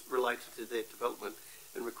activities related to their development,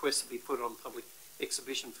 and requests to be put on public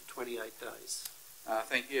exhibition for 28 days.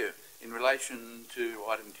 Thank you. In relation to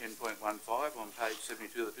item 10.15 on page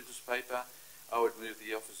 72 of the business paper, I would move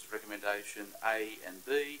the officer's recommendation A and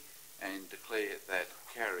B and declare that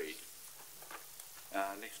carried.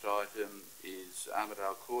 Next item is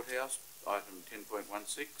Armidale Courthouse, item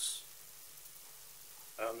 10.16.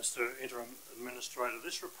 Mr. Interim Administrator,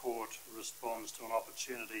 this report responds to an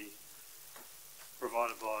opportunity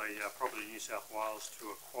provided by Property New South Wales to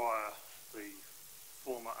acquire the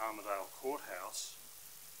former Armidale Courthouse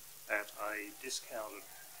at a discounted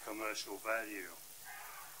commercial value.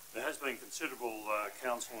 There has been considerable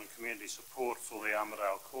council and community support for the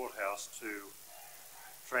Armidale Courthouse to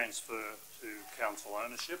transfer to to council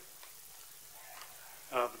ownership.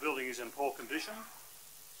 The building is in poor condition,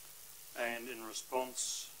 and in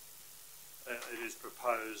response it is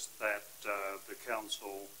proposed that the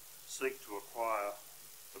council seek to acquire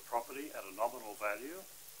the property at a nominal value,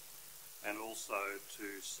 and also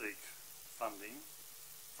to seek funding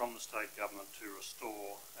from the state government to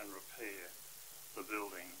restore and repair the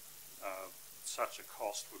building. Such a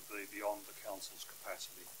cost would be beyond the council's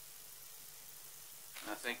capacity.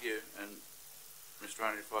 Thank you, and Mr.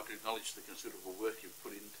 Owner, if I could acknowledge the considerable work you've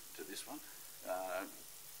put into this one,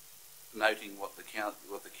 noting what the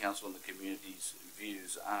council and the community's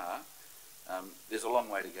views are. There's a long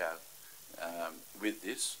way to go with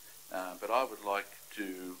this, but I would like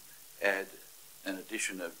to add an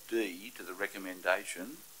addition of D to the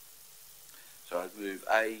recommendation. So I'd move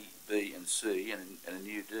A, B and C, and a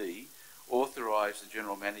new D, authorise the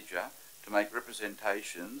General Manager to make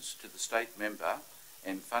representations to the state member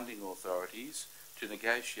and funding authorities to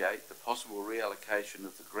negotiate the possible reallocation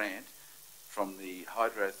of the grant from the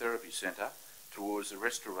Hydrotherapy Centre towards the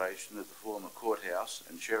restoration of the former courthouse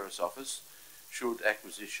and sheriff's office, should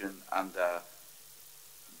acquisition under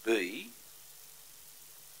B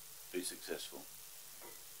be successful.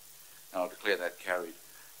 And I'll declare that carried.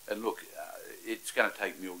 And look, it's going to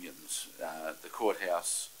take millions. The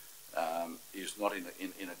courthouse is not in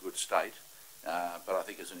a good state, but I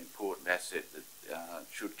think it's an important asset that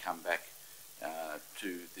should come back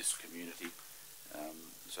to this community.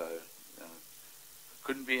 So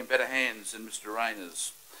couldn't be in better hands than Mr.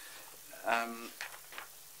 Rayner's.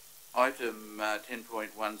 Item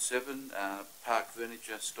 10.17, Park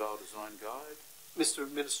Furniture Style Design Guide. Mr.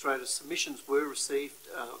 Administrator, submissions were received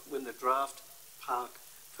when the draft Park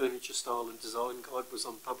Furniture Style and Design Guide was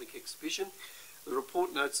on public exhibition. The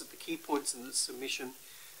report notes that the key points in the submission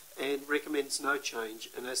and recommends no change,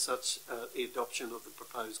 and as such the adoption of the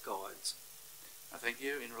proposed guides. Thank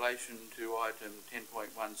you. In relation to item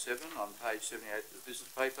 10.17 on page 78 of the business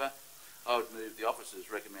paper, I would move the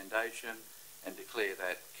officer's recommendation and declare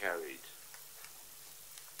that carried.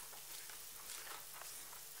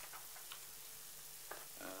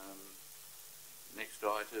 Next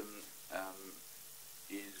item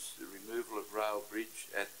is the removal of rail bridge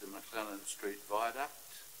at the McClelland Street Viaduct.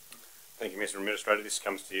 Thank you, Mr. Administrator. This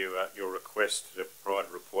comes to you, your request to provide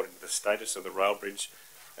a report into the status of the rail bridge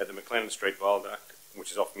at the McClelland Street Viaduct,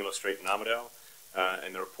 which is off Miller Street in Armidale,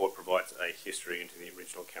 and the report provides a history into the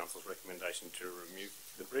original council's recommendation to remove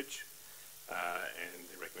the bridge, and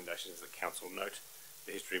the recommendation is that council note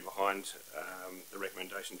the history behind the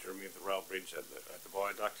recommendation to remove the rail bridge at the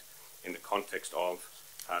viaduct in the context of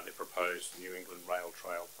the proposed New England Rail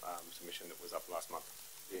Trail submission that was up last month.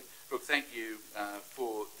 Yeah. Look, thank you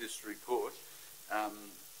for this report.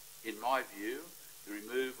 In my view, the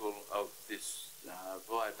removal of this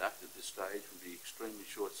viaduct at this stage would be extremely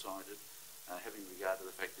short-sighted, having regard to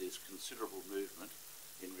the fact there's considerable movement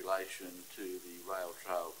in relation to the rail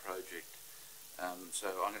trail project. So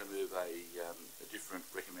I'm going to move a different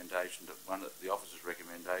recommendation to one of the officer's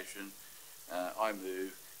recommendation. I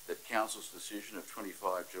move that Council's decision of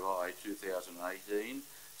 25 July 2018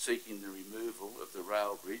 seeking the removal of the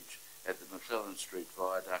rail bridge at the McClelland Street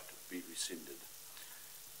Viaduct be rescinded.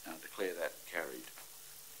 I declare that carried.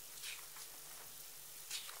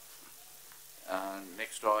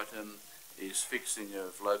 Next item is fixing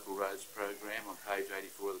of local roads program on page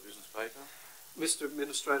 84 of the business paper. Mr.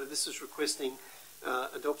 Administrator, this is requesting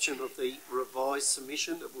adoption of the revised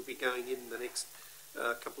submission that will be going in the next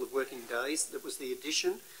couple of working days. That was the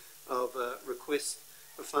addition of a request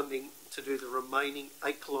for funding to do the remaining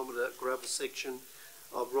 8-kilometre gravel section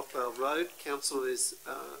of Rockvale Road. Council is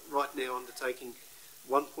right now undertaking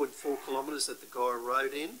 1.4 kilometres at the Guyer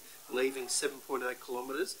Road end, leaving 7.8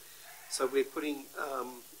 kilometres. So we're putting,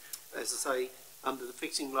 as I say, under the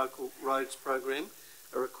Fixing Local Roads program,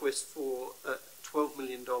 a request for $12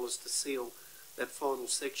 million to seal that final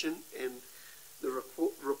section, and the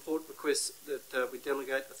report requests that we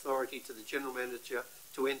delegate authority to the General Manager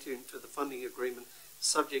to enter into the funding agreement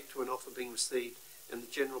subject to an offer being received and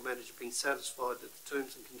the General Manager being satisfied that the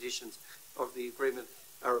terms and conditions of the agreement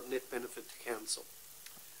are of net benefit to Council.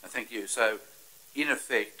 Thank you. So, in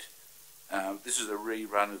effect, this is a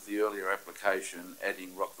rerun of the earlier application adding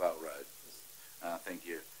Rockvale Road. Thank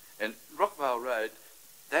you. And Rockvale Road,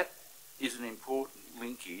 that is an important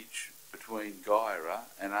linkage between Guyra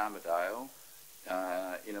and Armidale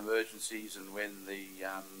in emergencies and when the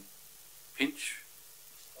pinch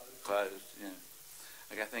closed. Yeah.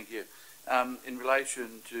 Okay, thank you. In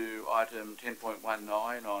relation to item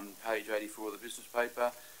 10.19 on page 84 of the business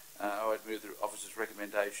paper, I would move the officer's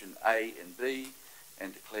recommendation A and B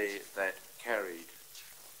and declare that carried.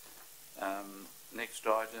 Next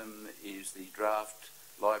item is the draft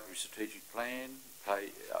library strategic plan,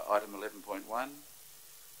 item 11.1.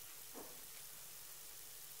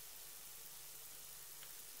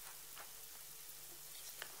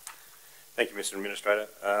 Thank you, Mr. Administrator.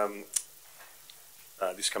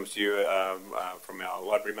 This comes to you from our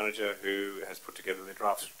library manager, who has put together the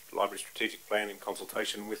draft library strategic plan in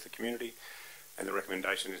consultation with the community, and the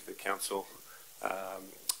recommendation is that council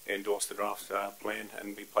endorse the draft plan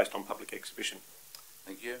and be placed on public exhibition.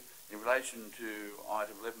 Thank you. In relation to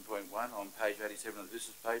item 11.1 on page 87 of the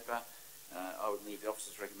business paper, I would move the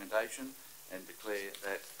officer's recommendation and declare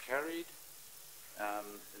that carried.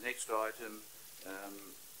 The next item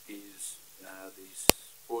is the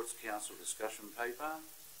Sports Council discussion paper.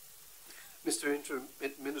 Mr. Interim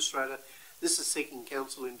Administrator, this is seeking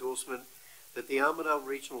council endorsement that the Armidale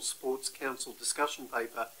Regional Sports Council discussion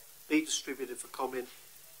paper be distributed for comment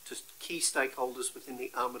to key stakeholders within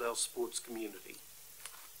the Armidale sports community.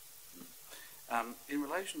 In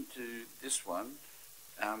relation to this one,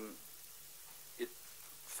 it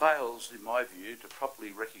fails, in my view, to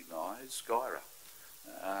properly recognise Guyra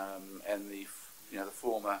and the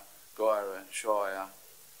former Guyra Shire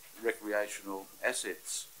recreational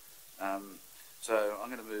assets. So I'm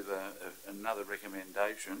going to move another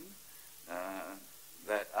recommendation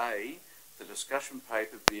that A, the discussion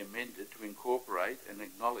paper be amended to incorporate and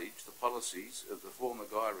acknowledge the policies of the former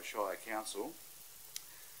Guyra Shire Council,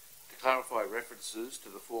 to clarify references to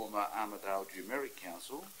the former Armidale Numeric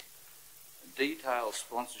Council, detail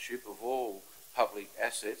sponsorship of all public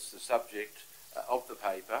assets, the subject of the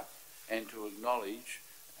paper, and to acknowledge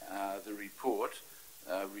the report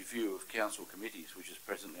review of council committees, which is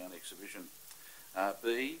presently on exhibition.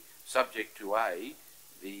 B, subject to A,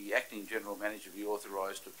 the acting general manager be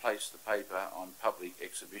authorised to place the paper on public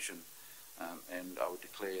exhibition, and I would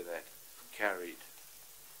declare that carried.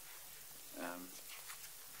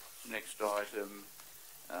 Next item,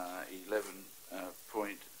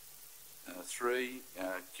 11.3,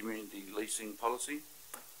 community leasing policy.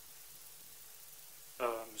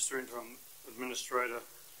 Mr. Interim Administrator,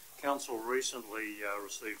 Council recently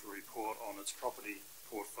received a report on its property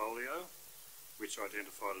portfolio, which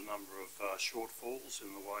identified a number of shortfalls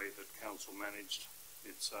in the way that Council managed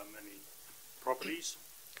its many properties.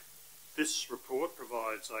 This report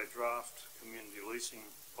provides a draft community leasing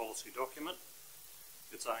policy document.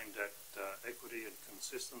 It's aimed at equity and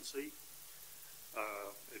consistency.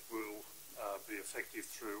 It will be effective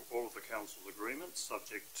through all of the Council's agreements,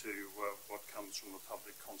 subject to what comes from a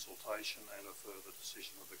public consultation and a further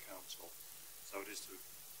decision of the Council. So it is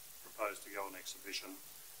proposed to go on exhibition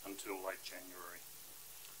until late January.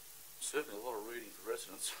 Certainly a lot of reading for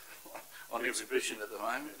residents on exhibition at the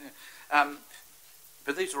moment.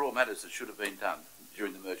 But these are all matters that should have been done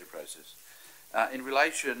during the merger process. In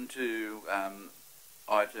relation to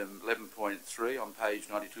item 11.3 on page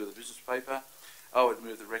 92 of the business paper, I would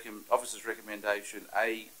move the officer's recommendation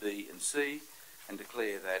A, B and C and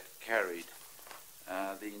declare that carried.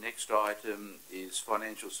 The next item is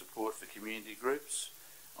financial support for community groups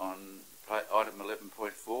on item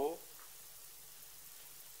 11.4.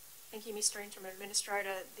 Thank you, Mr. Interim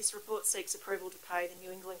Administrator. This report seeks approval to pay the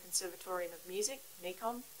New England Conservatorium of Music,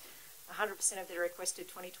 NECOM, 100% of their requested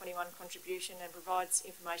 2021 contribution, and provides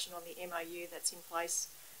information on the MOU that's in place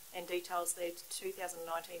and details their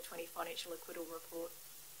 2019-20 financial acquittal report.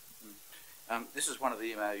 This is one of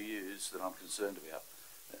the MOUs that I'm concerned about.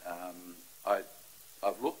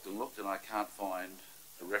 I've looked and looked and I can't find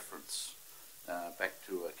a reference back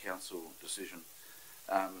to a council decision.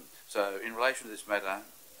 So in relation to this matter,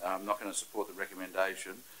 I'm not going to support the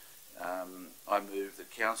recommendation. I move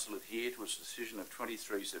that council adhere to its decision of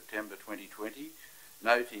 23 September 2020,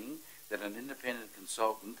 noting that an independent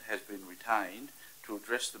consultant has been retained to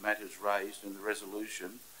address the matters raised in the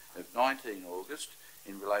resolution of 19 August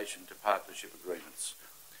in relation to partnership agreements,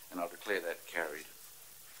 and I'll declare that carried.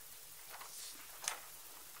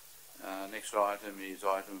 Next item is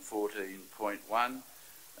item 14.1,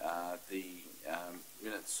 the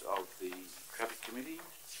minutes of the Traffic Committee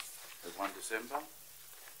of 1 December.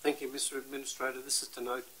 Thank you, Mr. Administrator. This is to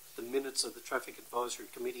note the minutes of the Traffic Advisory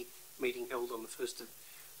Committee meeting held on the 1st of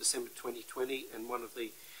December 2020, and one of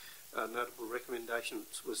the notable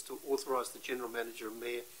recommendations was to authorise the General Manager and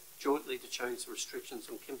Mayor jointly to change the restrictions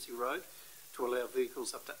on Kempsey Road to allow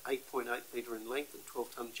vehicles up to 8.8 metre in length and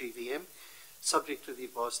 12-tonne GVM, subject to the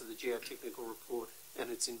advice of the geotechnical report and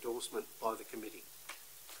its endorsement by the committee.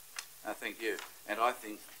 Thank you. And I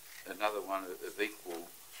think another one of equal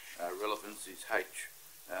relevance is H,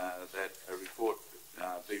 that a report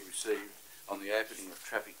be received on the opening of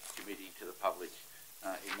Traffic Committee to the public.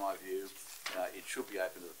 In my view, it should be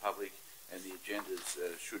open to the public. and the agendas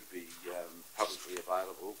should be publicly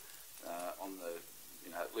available on the,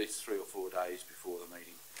 at least 3 or 4 days before the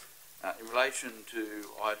meeting. In relation to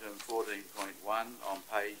item 14.1 on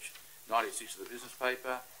page 96 of the business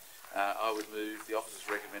paper, I would move the officer's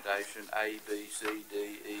recommendation A, B, C,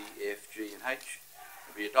 D, E, F, G and H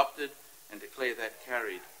be adopted and declare that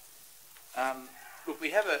carried. Look,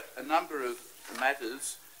 we have a number of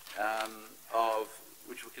matters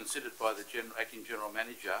which were considered by the acting general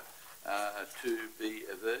manager to be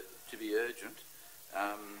urgent,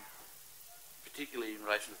 particularly in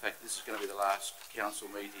relation to the fact that this is going to be the last council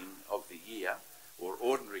meeting of the year, or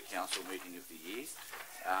ordinary council meeting of the year.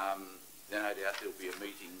 Then no doubt there'll be a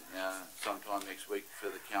meeting sometime next week for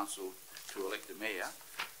the council to elect a mayor,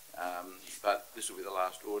 but this will be the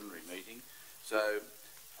last ordinary meeting. So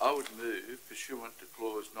I would move, pursuant to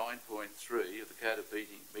clause 9.3 of the Code of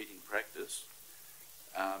Meeting Practice,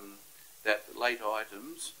 that the late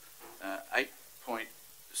items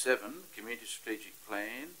 8.7, Community Strategic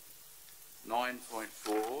Plan,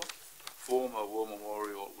 9.4, former War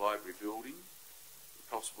Memorial Library building,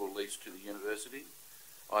 possible lease to the university,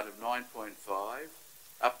 item 9.5,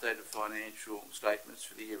 updated financial statements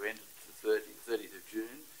for the year ended to the 30th of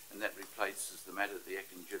June, and that replaces the matter that the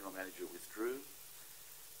acting general manager withdrew.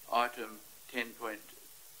 Item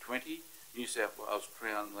 10.20, New South Wales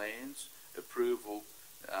Crown Lands, approval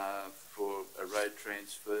for a road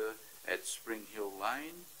transfer at Spring Hill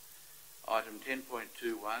Lane. Item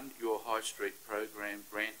 10.21, Your High Street Program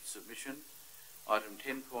grant submission. Item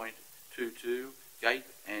 10.22, Gate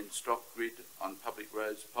and Stock Grid on Public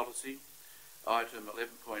Roads Policy. Item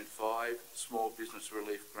 11.5, Small Business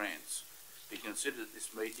Relief Grants, be considered at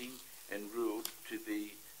this meeting and ruled to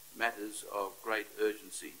be matters of great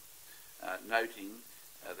urgency, noting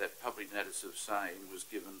that public notice of same was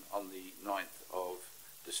given on the 9th of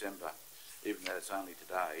December. Even though it's only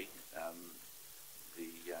today,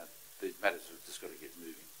 the matters have just got to get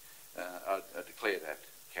moving. I declare that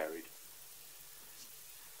carried.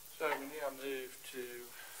 So we now move to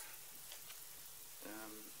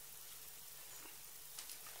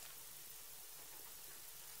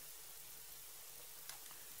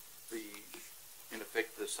in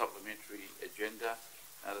effect, the supplementary agenda.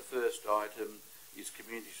 The first item is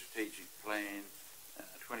Community Strategic Plan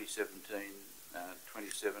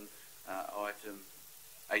 2017-27, item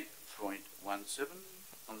 8.17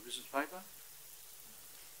 on the business paper.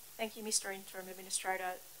 Thank you, Mr. Interim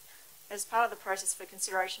Administrator. As part of the process for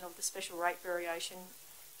consideration of the special rate variation,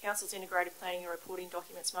 Council's integrated planning and reporting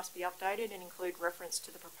documents must be updated and include reference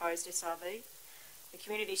to the proposed SRV. The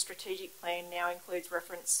Community Strategic Plan now includes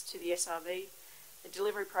reference to the SRV. The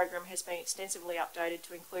delivery program has been extensively updated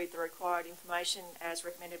to include the required information as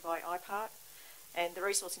recommended by IPART, and the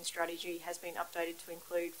resourcing strategy has been updated to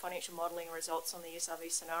include financial modelling and results on the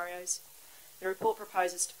SRV scenarios. The report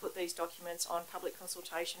proposes to put these documents on public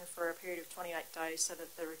consultation for a period of 28 days so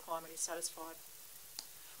that the requirement is satisfied.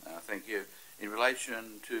 Thank you. In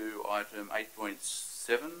relation to item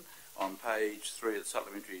 8.7 on page 3 of the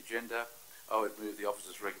supplementary agenda, I would move the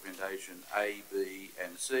officer's recommendation A, B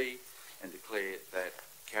and C and declare that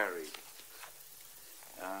carried.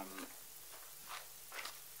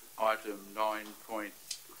 Item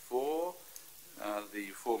 9.4,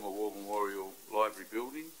 the former War Memorial Library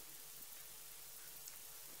building.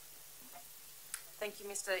 Thank you,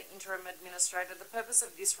 Mr. Interim Administrator. The purpose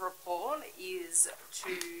of this report is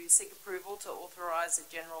to seek approval to authorise the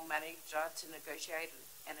General Manager to negotiate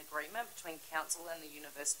an agreement between Council and the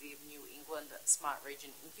University of New England Smart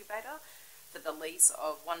Region Incubator for the lease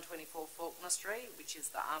of 124 Faulkner Street, which is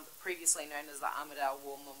the previously known as the Armidale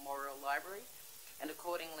War Memorial Library, and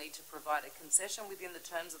accordingly to provide a concession within the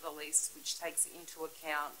terms of the lease which takes into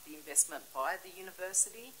account the investment by the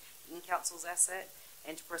university in Council's asset,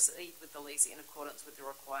 and to proceed with the lease in accordance with the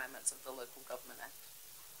requirements of the Local Government Act.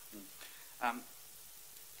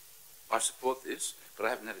 I support this, but I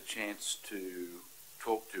haven't had a chance to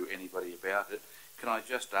talk to anybody about it. Can I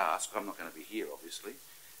just ask, I'm not going to be here obviously,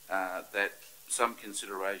 that some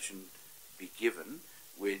consideration be given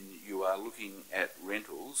when you are looking at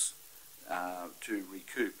rentals to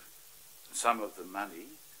recoup some of the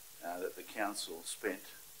money that the council spent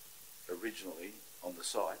originally on the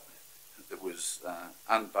site that was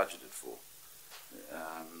unbudgeted for.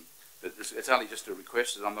 But it's only just a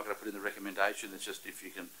request that I'm not going to put in the recommendation. It's just if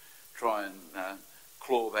you can try and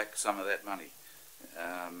claw back some of that money.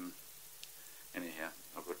 Anyhow,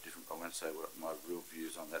 I've got different, I won't say what my real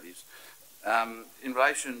views on that is. In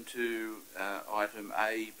relation to item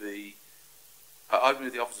A, B, I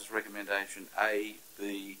move the officer's recommendation A,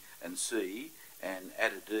 B and C and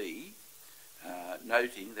add a D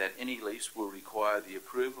noting that any lease will require the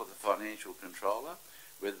approval of the financial controller,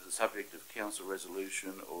 whether the subject of council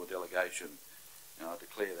resolution or delegation. And I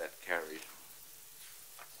declare that carried.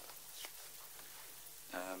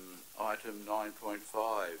 Item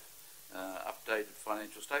 9.5, updated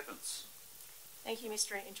financial statements. Thank you,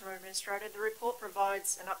 Mr. Interim Administrator. The report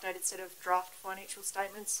provides an updated set of draft financial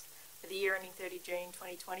statements for the year ending 30 June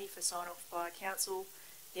 2020 for sign-off by Council,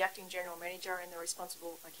 the Acting General Manager and the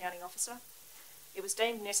responsible accounting officer. It was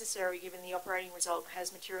deemed necessary given the operating result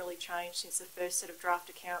has materially changed since the first set of draft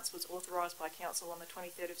accounts was authorised by Council on the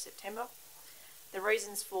 23rd of September. The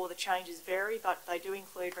reasons for the changes vary, but they do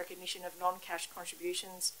include recognition of non-cash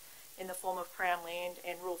contributions in the form of Crown Land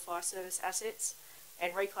and Rural Fire Service assets,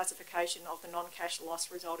 and reclassification of the non-cash loss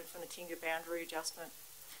resulting from the Tingha boundary adjustment.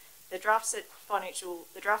 The draft financial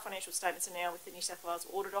statements are now with the New South Wales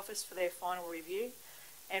Audit Office for their final review,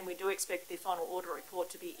 and we do expect the final audit report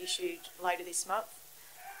to be issued later this month.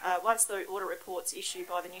 Once the audit report's issued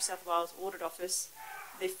by the New South Wales Audit Office,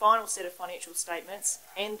 the final set of financial statements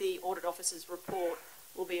and the Audit Office's report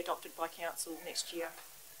will be adopted by Council next year.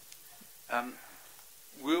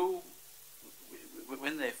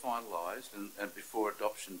 When they're finalised and before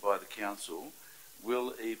adoption by the Council,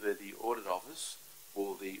 will either the Audit Office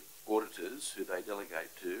or the auditors who they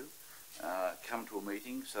delegate to come to a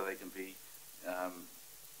meeting so they can be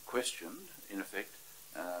questioned, in effect,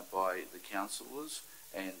 by the councillors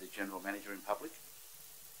and the General Manager in public?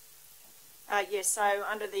 Yes, so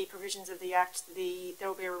under the provisions of the Act, there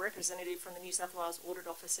will be a representative from the New South Wales Audit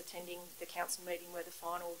Office attending the Council meeting where the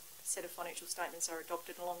final set of financial statements are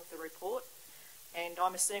adopted along with the report. And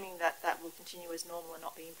I'm assuming that that will continue as normal and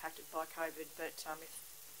not be impacted by COVID, but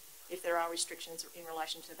if there are restrictions in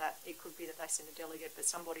relation to that, it could be that they send a delegate, but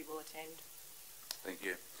somebody will attend. Thank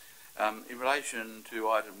you. In relation to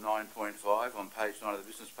item 9.5 on page 9 of the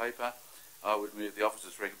business paper, I would move the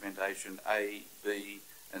officer's recommendation A, B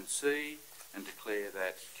and C and declare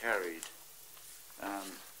that carried.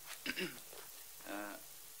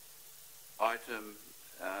 Item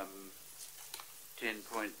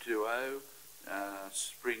 10.20,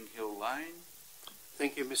 Spring Hill Lane.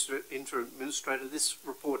 Thank you, Mr. Interim Administrator. This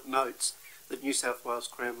report notes that New South Wales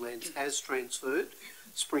Crown Lands has transferred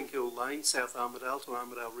Spring Hill Lane, South Armidale, to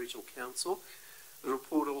Armidale Regional Council. The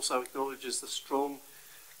report also acknowledges the strong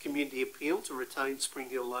community appeal to retain Spring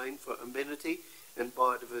Hill Lane for amenity and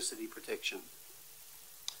biodiversity protection.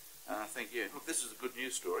 Thank you. Look, this is a good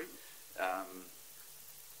news story.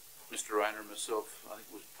 Mr. Rayner and myself, I think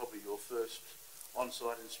it was probably your first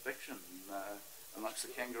on-site inspection amongst the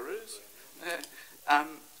kangaroos.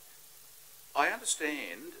 I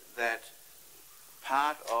understand that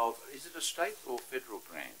part of, is it a state or federal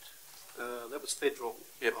grant? That was federal.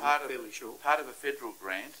 Yeah, I'm fairly sure. Part of a federal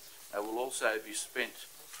grant will also be spent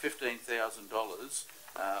 $15,000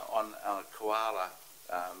 on koala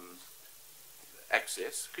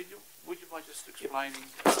access. Would you mind just explaining?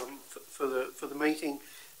 For the meeting,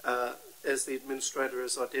 as the Administrator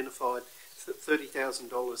has identified,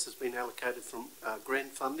 $30,000 has been allocated from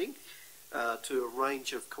grant funding to a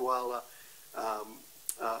range of koala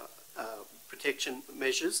protection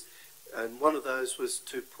measures, and one of those was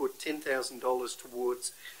to put $10,000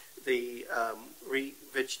 towards the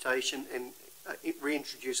revegetation and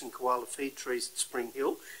reintroducing koala feed trees at Spring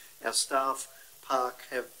Hill. Our staff park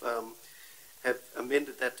have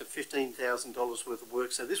amended that to $15,000 worth of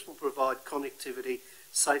work, so this will provide connectivity,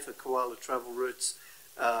 safer koala travel routes,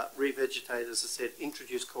 revegetate, as I said,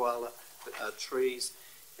 introduce koala trees,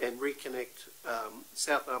 and reconnect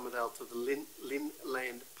South Armidale to the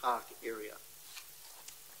Linland Park area.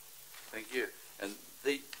 Thank you. And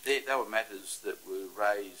they were matters that were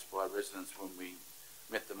raised by residents when we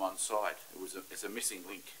met them on site. It's a missing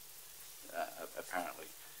link, apparently.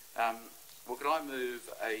 Well, could I move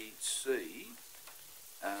AC,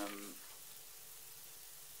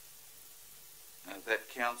 that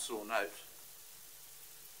Council note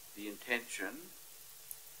the intention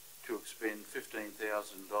to expend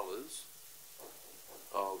 $15,000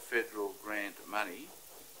 of federal grant money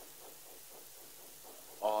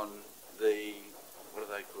on the, what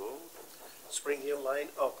are they called? Spring Hill Lane,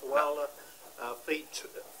 koala feed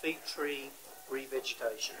tree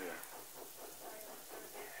revegetation. Yeah.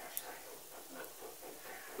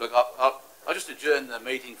 Look, I'll just adjourn the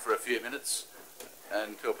meeting for a few minutes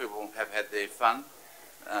until people have had their fun.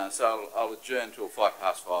 So I'll adjourn till 5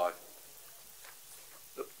 past 5.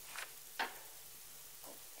 Look.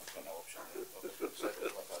 I've got no option there. I've just got to say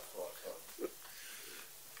 5 past 5.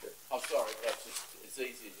 I'm sorry, but it's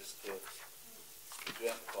easier just to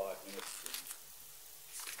adjourn for 5 minutes.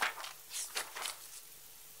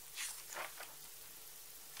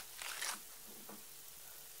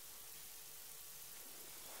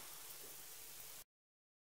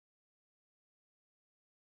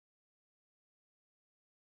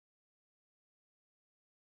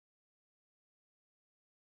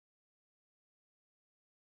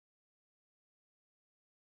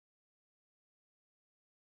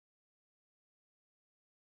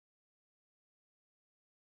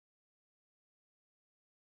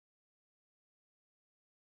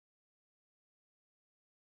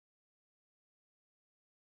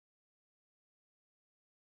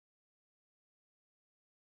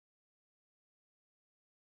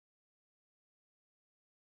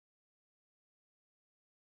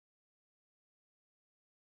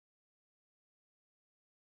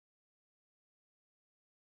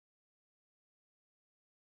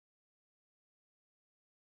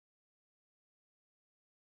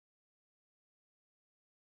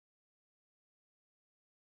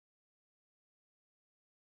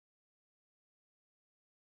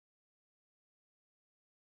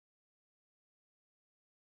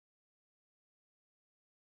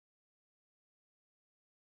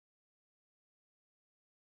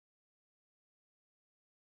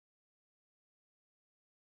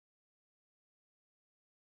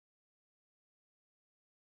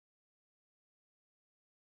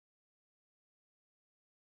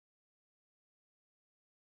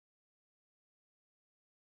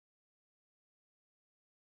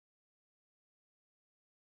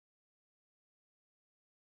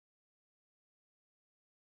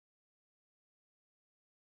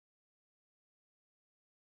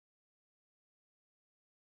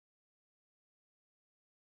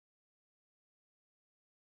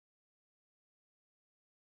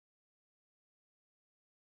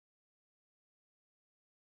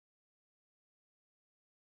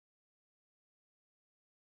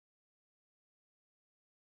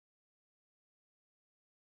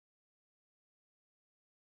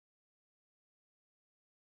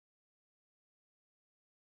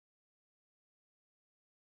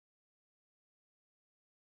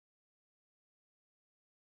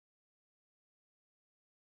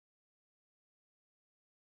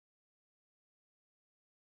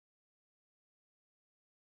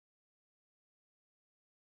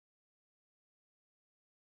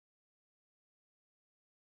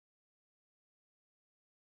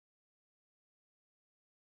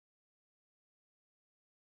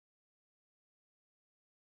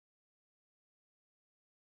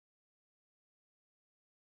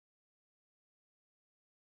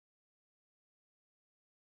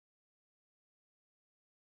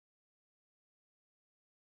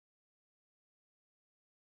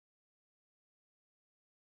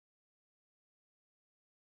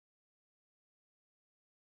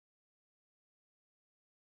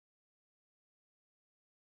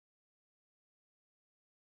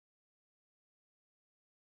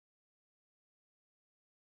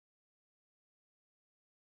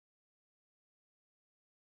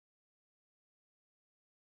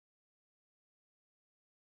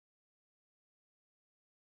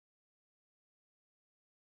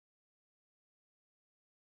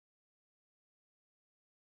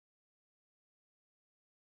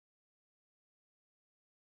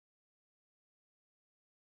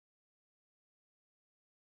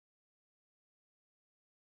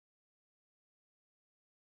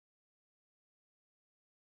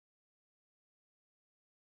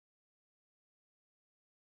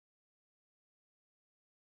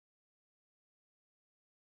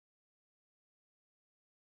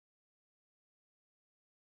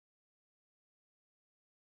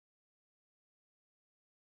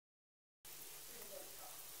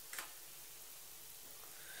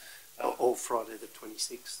 or Friday the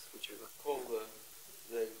 26th, whichever. Call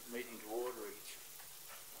the meeting to order again.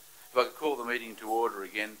 If I could call the meeting to order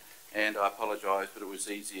again, and I apologise, but it was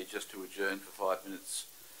easier just to adjourn for 5 minutes.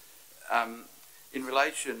 In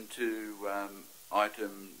relation to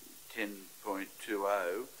item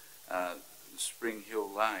 10.20, Spring Hill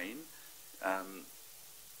Lane, I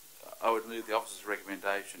would move the officer's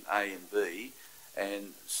recommendation A and B,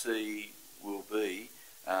 and C will be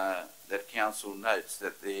that council notes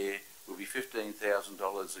that there will be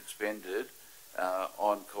 $15,000 expended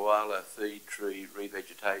on koala feed tree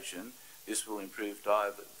revegetation. This will improve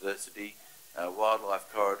diversity, wildlife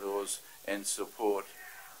corridors, and support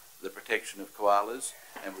the protection of koalas,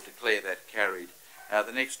 and will declare that carried.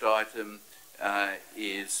 The next item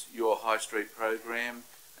is your High Street program,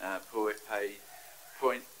 item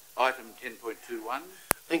 10.21.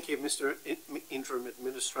 Thank you, Mr. Interim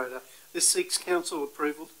Administrator. This seeks council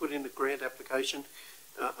approval to put in a grant application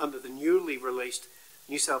under the newly released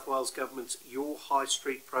New South Wales Government's Your High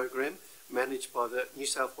Street program, managed by the New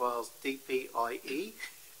South Wales DPIE,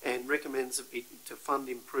 and recommends it to fund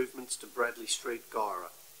improvements to Bradley Street,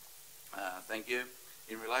 Guyra. Thank you.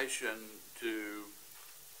 In relation to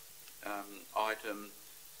item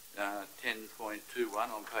 10.21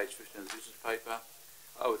 on page 15 of the business paper,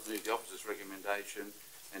 I would move the officer's recommendation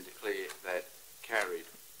and declare that carried.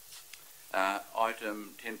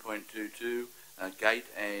 Item 10.22, gate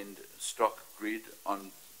and stock grid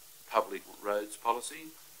on public roads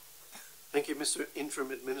policy. Thank you, Mr.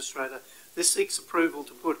 Interim Administrator. This seeks approval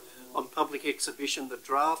to put on public exhibition the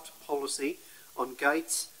draft policy on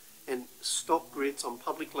gates and stock grids on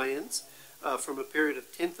public lands from a period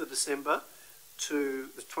of 10th of December to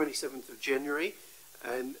the 27th of January.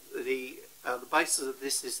 And the basis of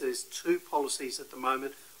this is there's two policies at the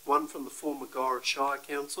moment, one from the former Guyra Shire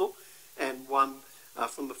Council and one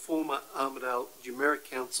from the former Armidale Numeric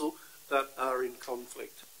Council that are in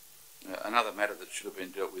conflict. Another matter that should have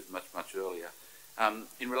been dealt with much earlier.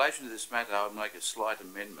 In relation to this matter, I would make a slight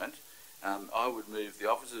amendment. I would move the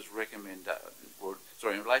officer's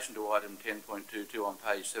in relation to item 10.22 on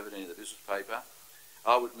page 17 of the business paper,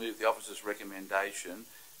 I would move the officer's recommendation,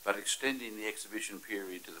 but extending the exhibition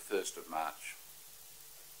period to the 1st of March.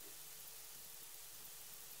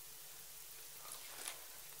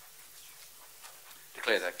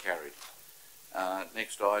 Declare that carried.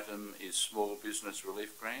 Next item is small business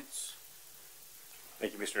relief grants.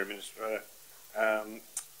 Thank you, Mr. Administrator.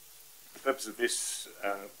 The purpose of this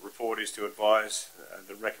report is to advise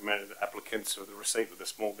the recommended applicants of the receipt of the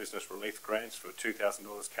small business relief grants for a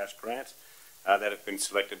 $2,000 cash grant that have been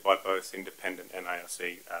selected by both independent and ARC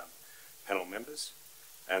panel members.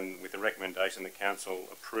 And with the recommendation, the Council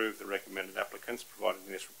approve the recommended applicants provided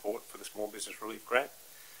in this report for the small business relief grant,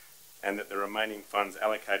 and that the remaining funds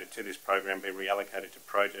allocated to this program be reallocated to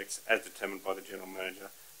projects as determined by the General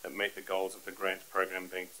Manager that meet the goals of the grant program,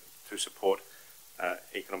 being to support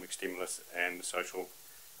economic stimulus and social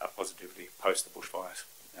positivity post the bushfires.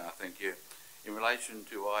 Thank you. In relation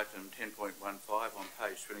to item 10.15 on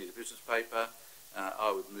page 20 of the business paper,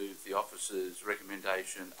 I would move the officer's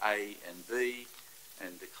recommendation A and B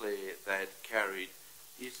and declare that carried.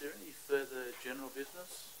 Is there any further general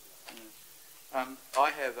business?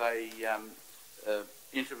 I have a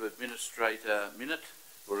interim administrator minute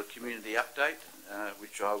or a community update,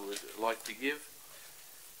 which I would like to give.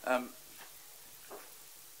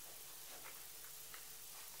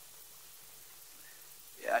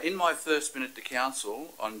 In my first minute to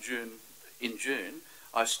Council in June,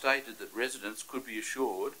 I stated that residents could be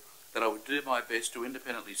assured that I would do my best to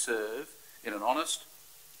independently serve in an honest,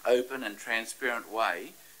 open and transparent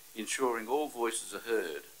way, ensuring all voices are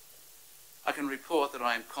heard. I can report that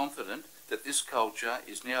I am confident that this culture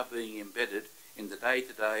is now being embedded in the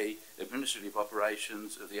day-to-day administrative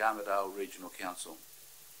operations of the Armidale Regional Council.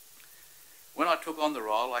 When I took on the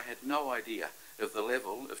role, I had no idea of the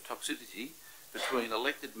level of toxicity between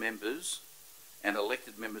elected members and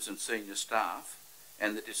senior staff,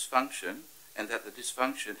 and that the dysfunction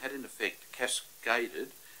had in effect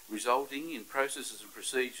cascaded, resulting in processes and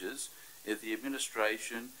procedures of the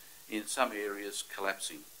administration in some areas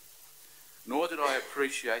collapsing. Nor did I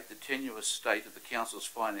appreciate the tenuous state of the Council's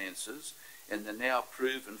finances and the now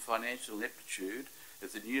proven financial ineptitude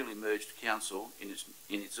of the newly merged Council in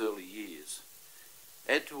its early years.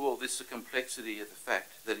 Add to all this the complexity of the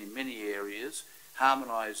fact that in many areas,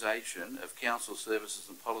 harmonisation of Council services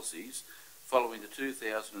and policies following the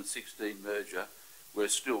 2016 merger were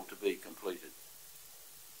still to be completed.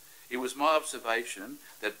 It was my observation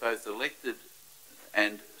that both elected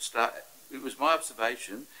and staff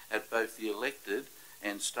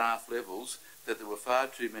levels that there were far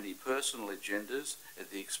too many personal agendas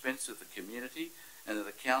at the expense of the community and that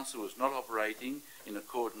the council was not operating in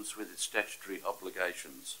accordance with its statutory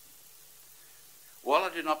obligations. While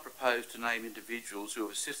I do not propose to name individuals who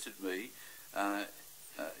have assisted me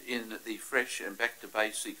in the fresh and back to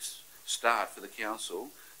basics start for the council,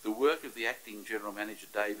 the work of the acting General Manager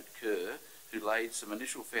David Kerr, who laid some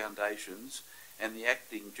initial foundations, and the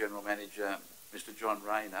acting General Manager Mr John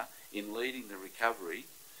Rayner in leading the recovery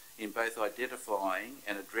in both identifying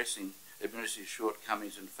and addressing administrative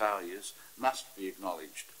shortcomings and failures must be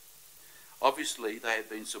acknowledged. Obviously, they have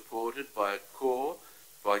been supported by core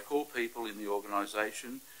people in the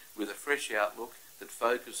organisation with a fresh outlook that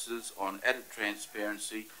focuses on added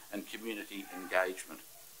transparency and community engagement.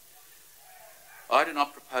 I do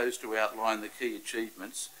not propose to outline the key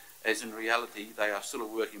achievements, as in reality they are still a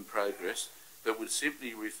work in progress, but would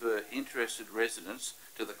simply refer interested residents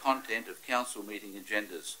to the content of council meeting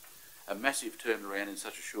agendas, a massive turnaround in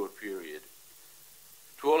such a short period.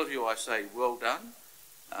 To all of you I say well done,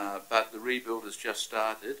 but the rebuild has just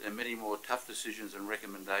started and many more tough decisions and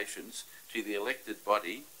recommendations to the elected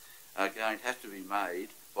body are going to have to be made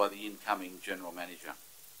by the incoming General Manager.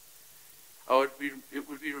 It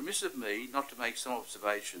would be remiss of me not to make some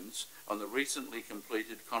observations on the recently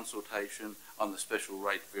completed consultation on the special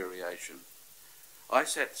rate variation. I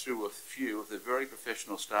sat through a few of the very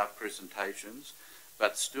professional staff presentations,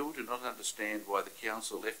 but still do not understand why the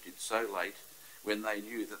council left it so late when they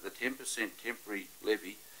knew that the 10% temporary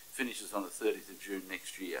levy finishes on the 30th of June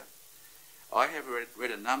next year. I have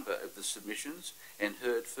read a number of the submissions and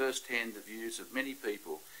heard first-hand the views of many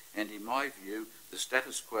people, and in my view, the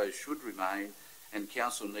status quo should remain and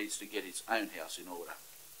council needs to get its own house in order.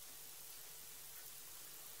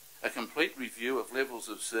 A complete review of levels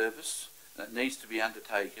of service needs to be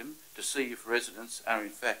undertaken to see if residents are in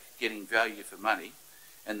fact getting value for money,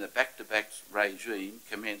 and the back-to-back regime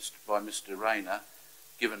commenced by Mr Rayner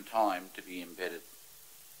given time to be embedded.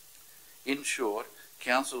 In short,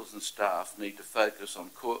 councils and staff need to focus on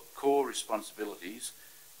core responsibilities,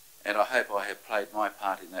 and I hope I have played my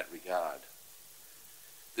part in that regard.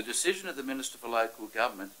 The decision of the Minister for Local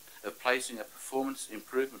Government of placing a performance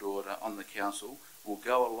improvement order on the council will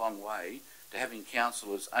go a long way to having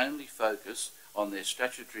councillors only focus on their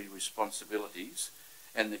statutory responsibilities,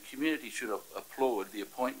 and the community should applaud the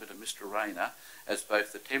appointment of Mr Rayner as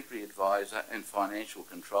both the temporary advisor and financial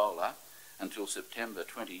controller until September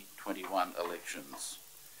 2021 elections.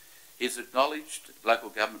 His acknowledged local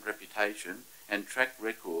government reputation and track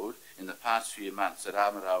record in the past few months at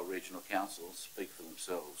Armidale Regional Council speak for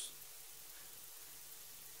themselves.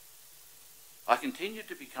 I continued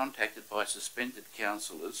to be contacted by suspended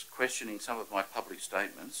councillors questioning some of my public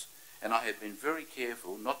statements, and I have been very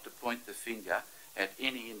careful not to point the finger at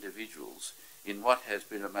any individuals in what has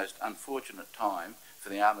been a most unfortunate time for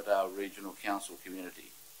the Armidale Regional Council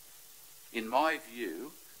community. In my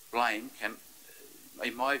view,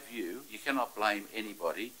 you cannot blame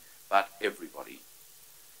anybody but everybody.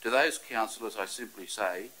 To those councillors, I simply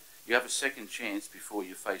say, you have a second chance before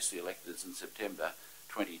you face the electors in September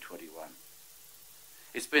 2021.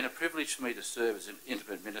 It's been a privilege for me to serve as an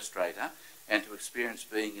interim administrator and to experience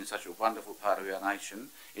being in such a wonderful part of our nation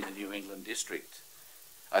in the New England district.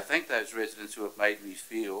 I thank those residents who have made me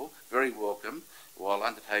feel very welcome while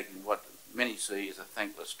undertaking what many see as a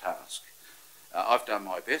thankless task. I've done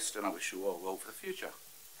my best, and I wish you all well for the future.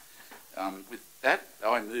 With that,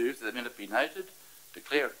 I move that the minute be noted,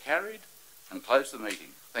 declare it carried, and close the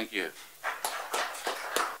meeting. Thank you.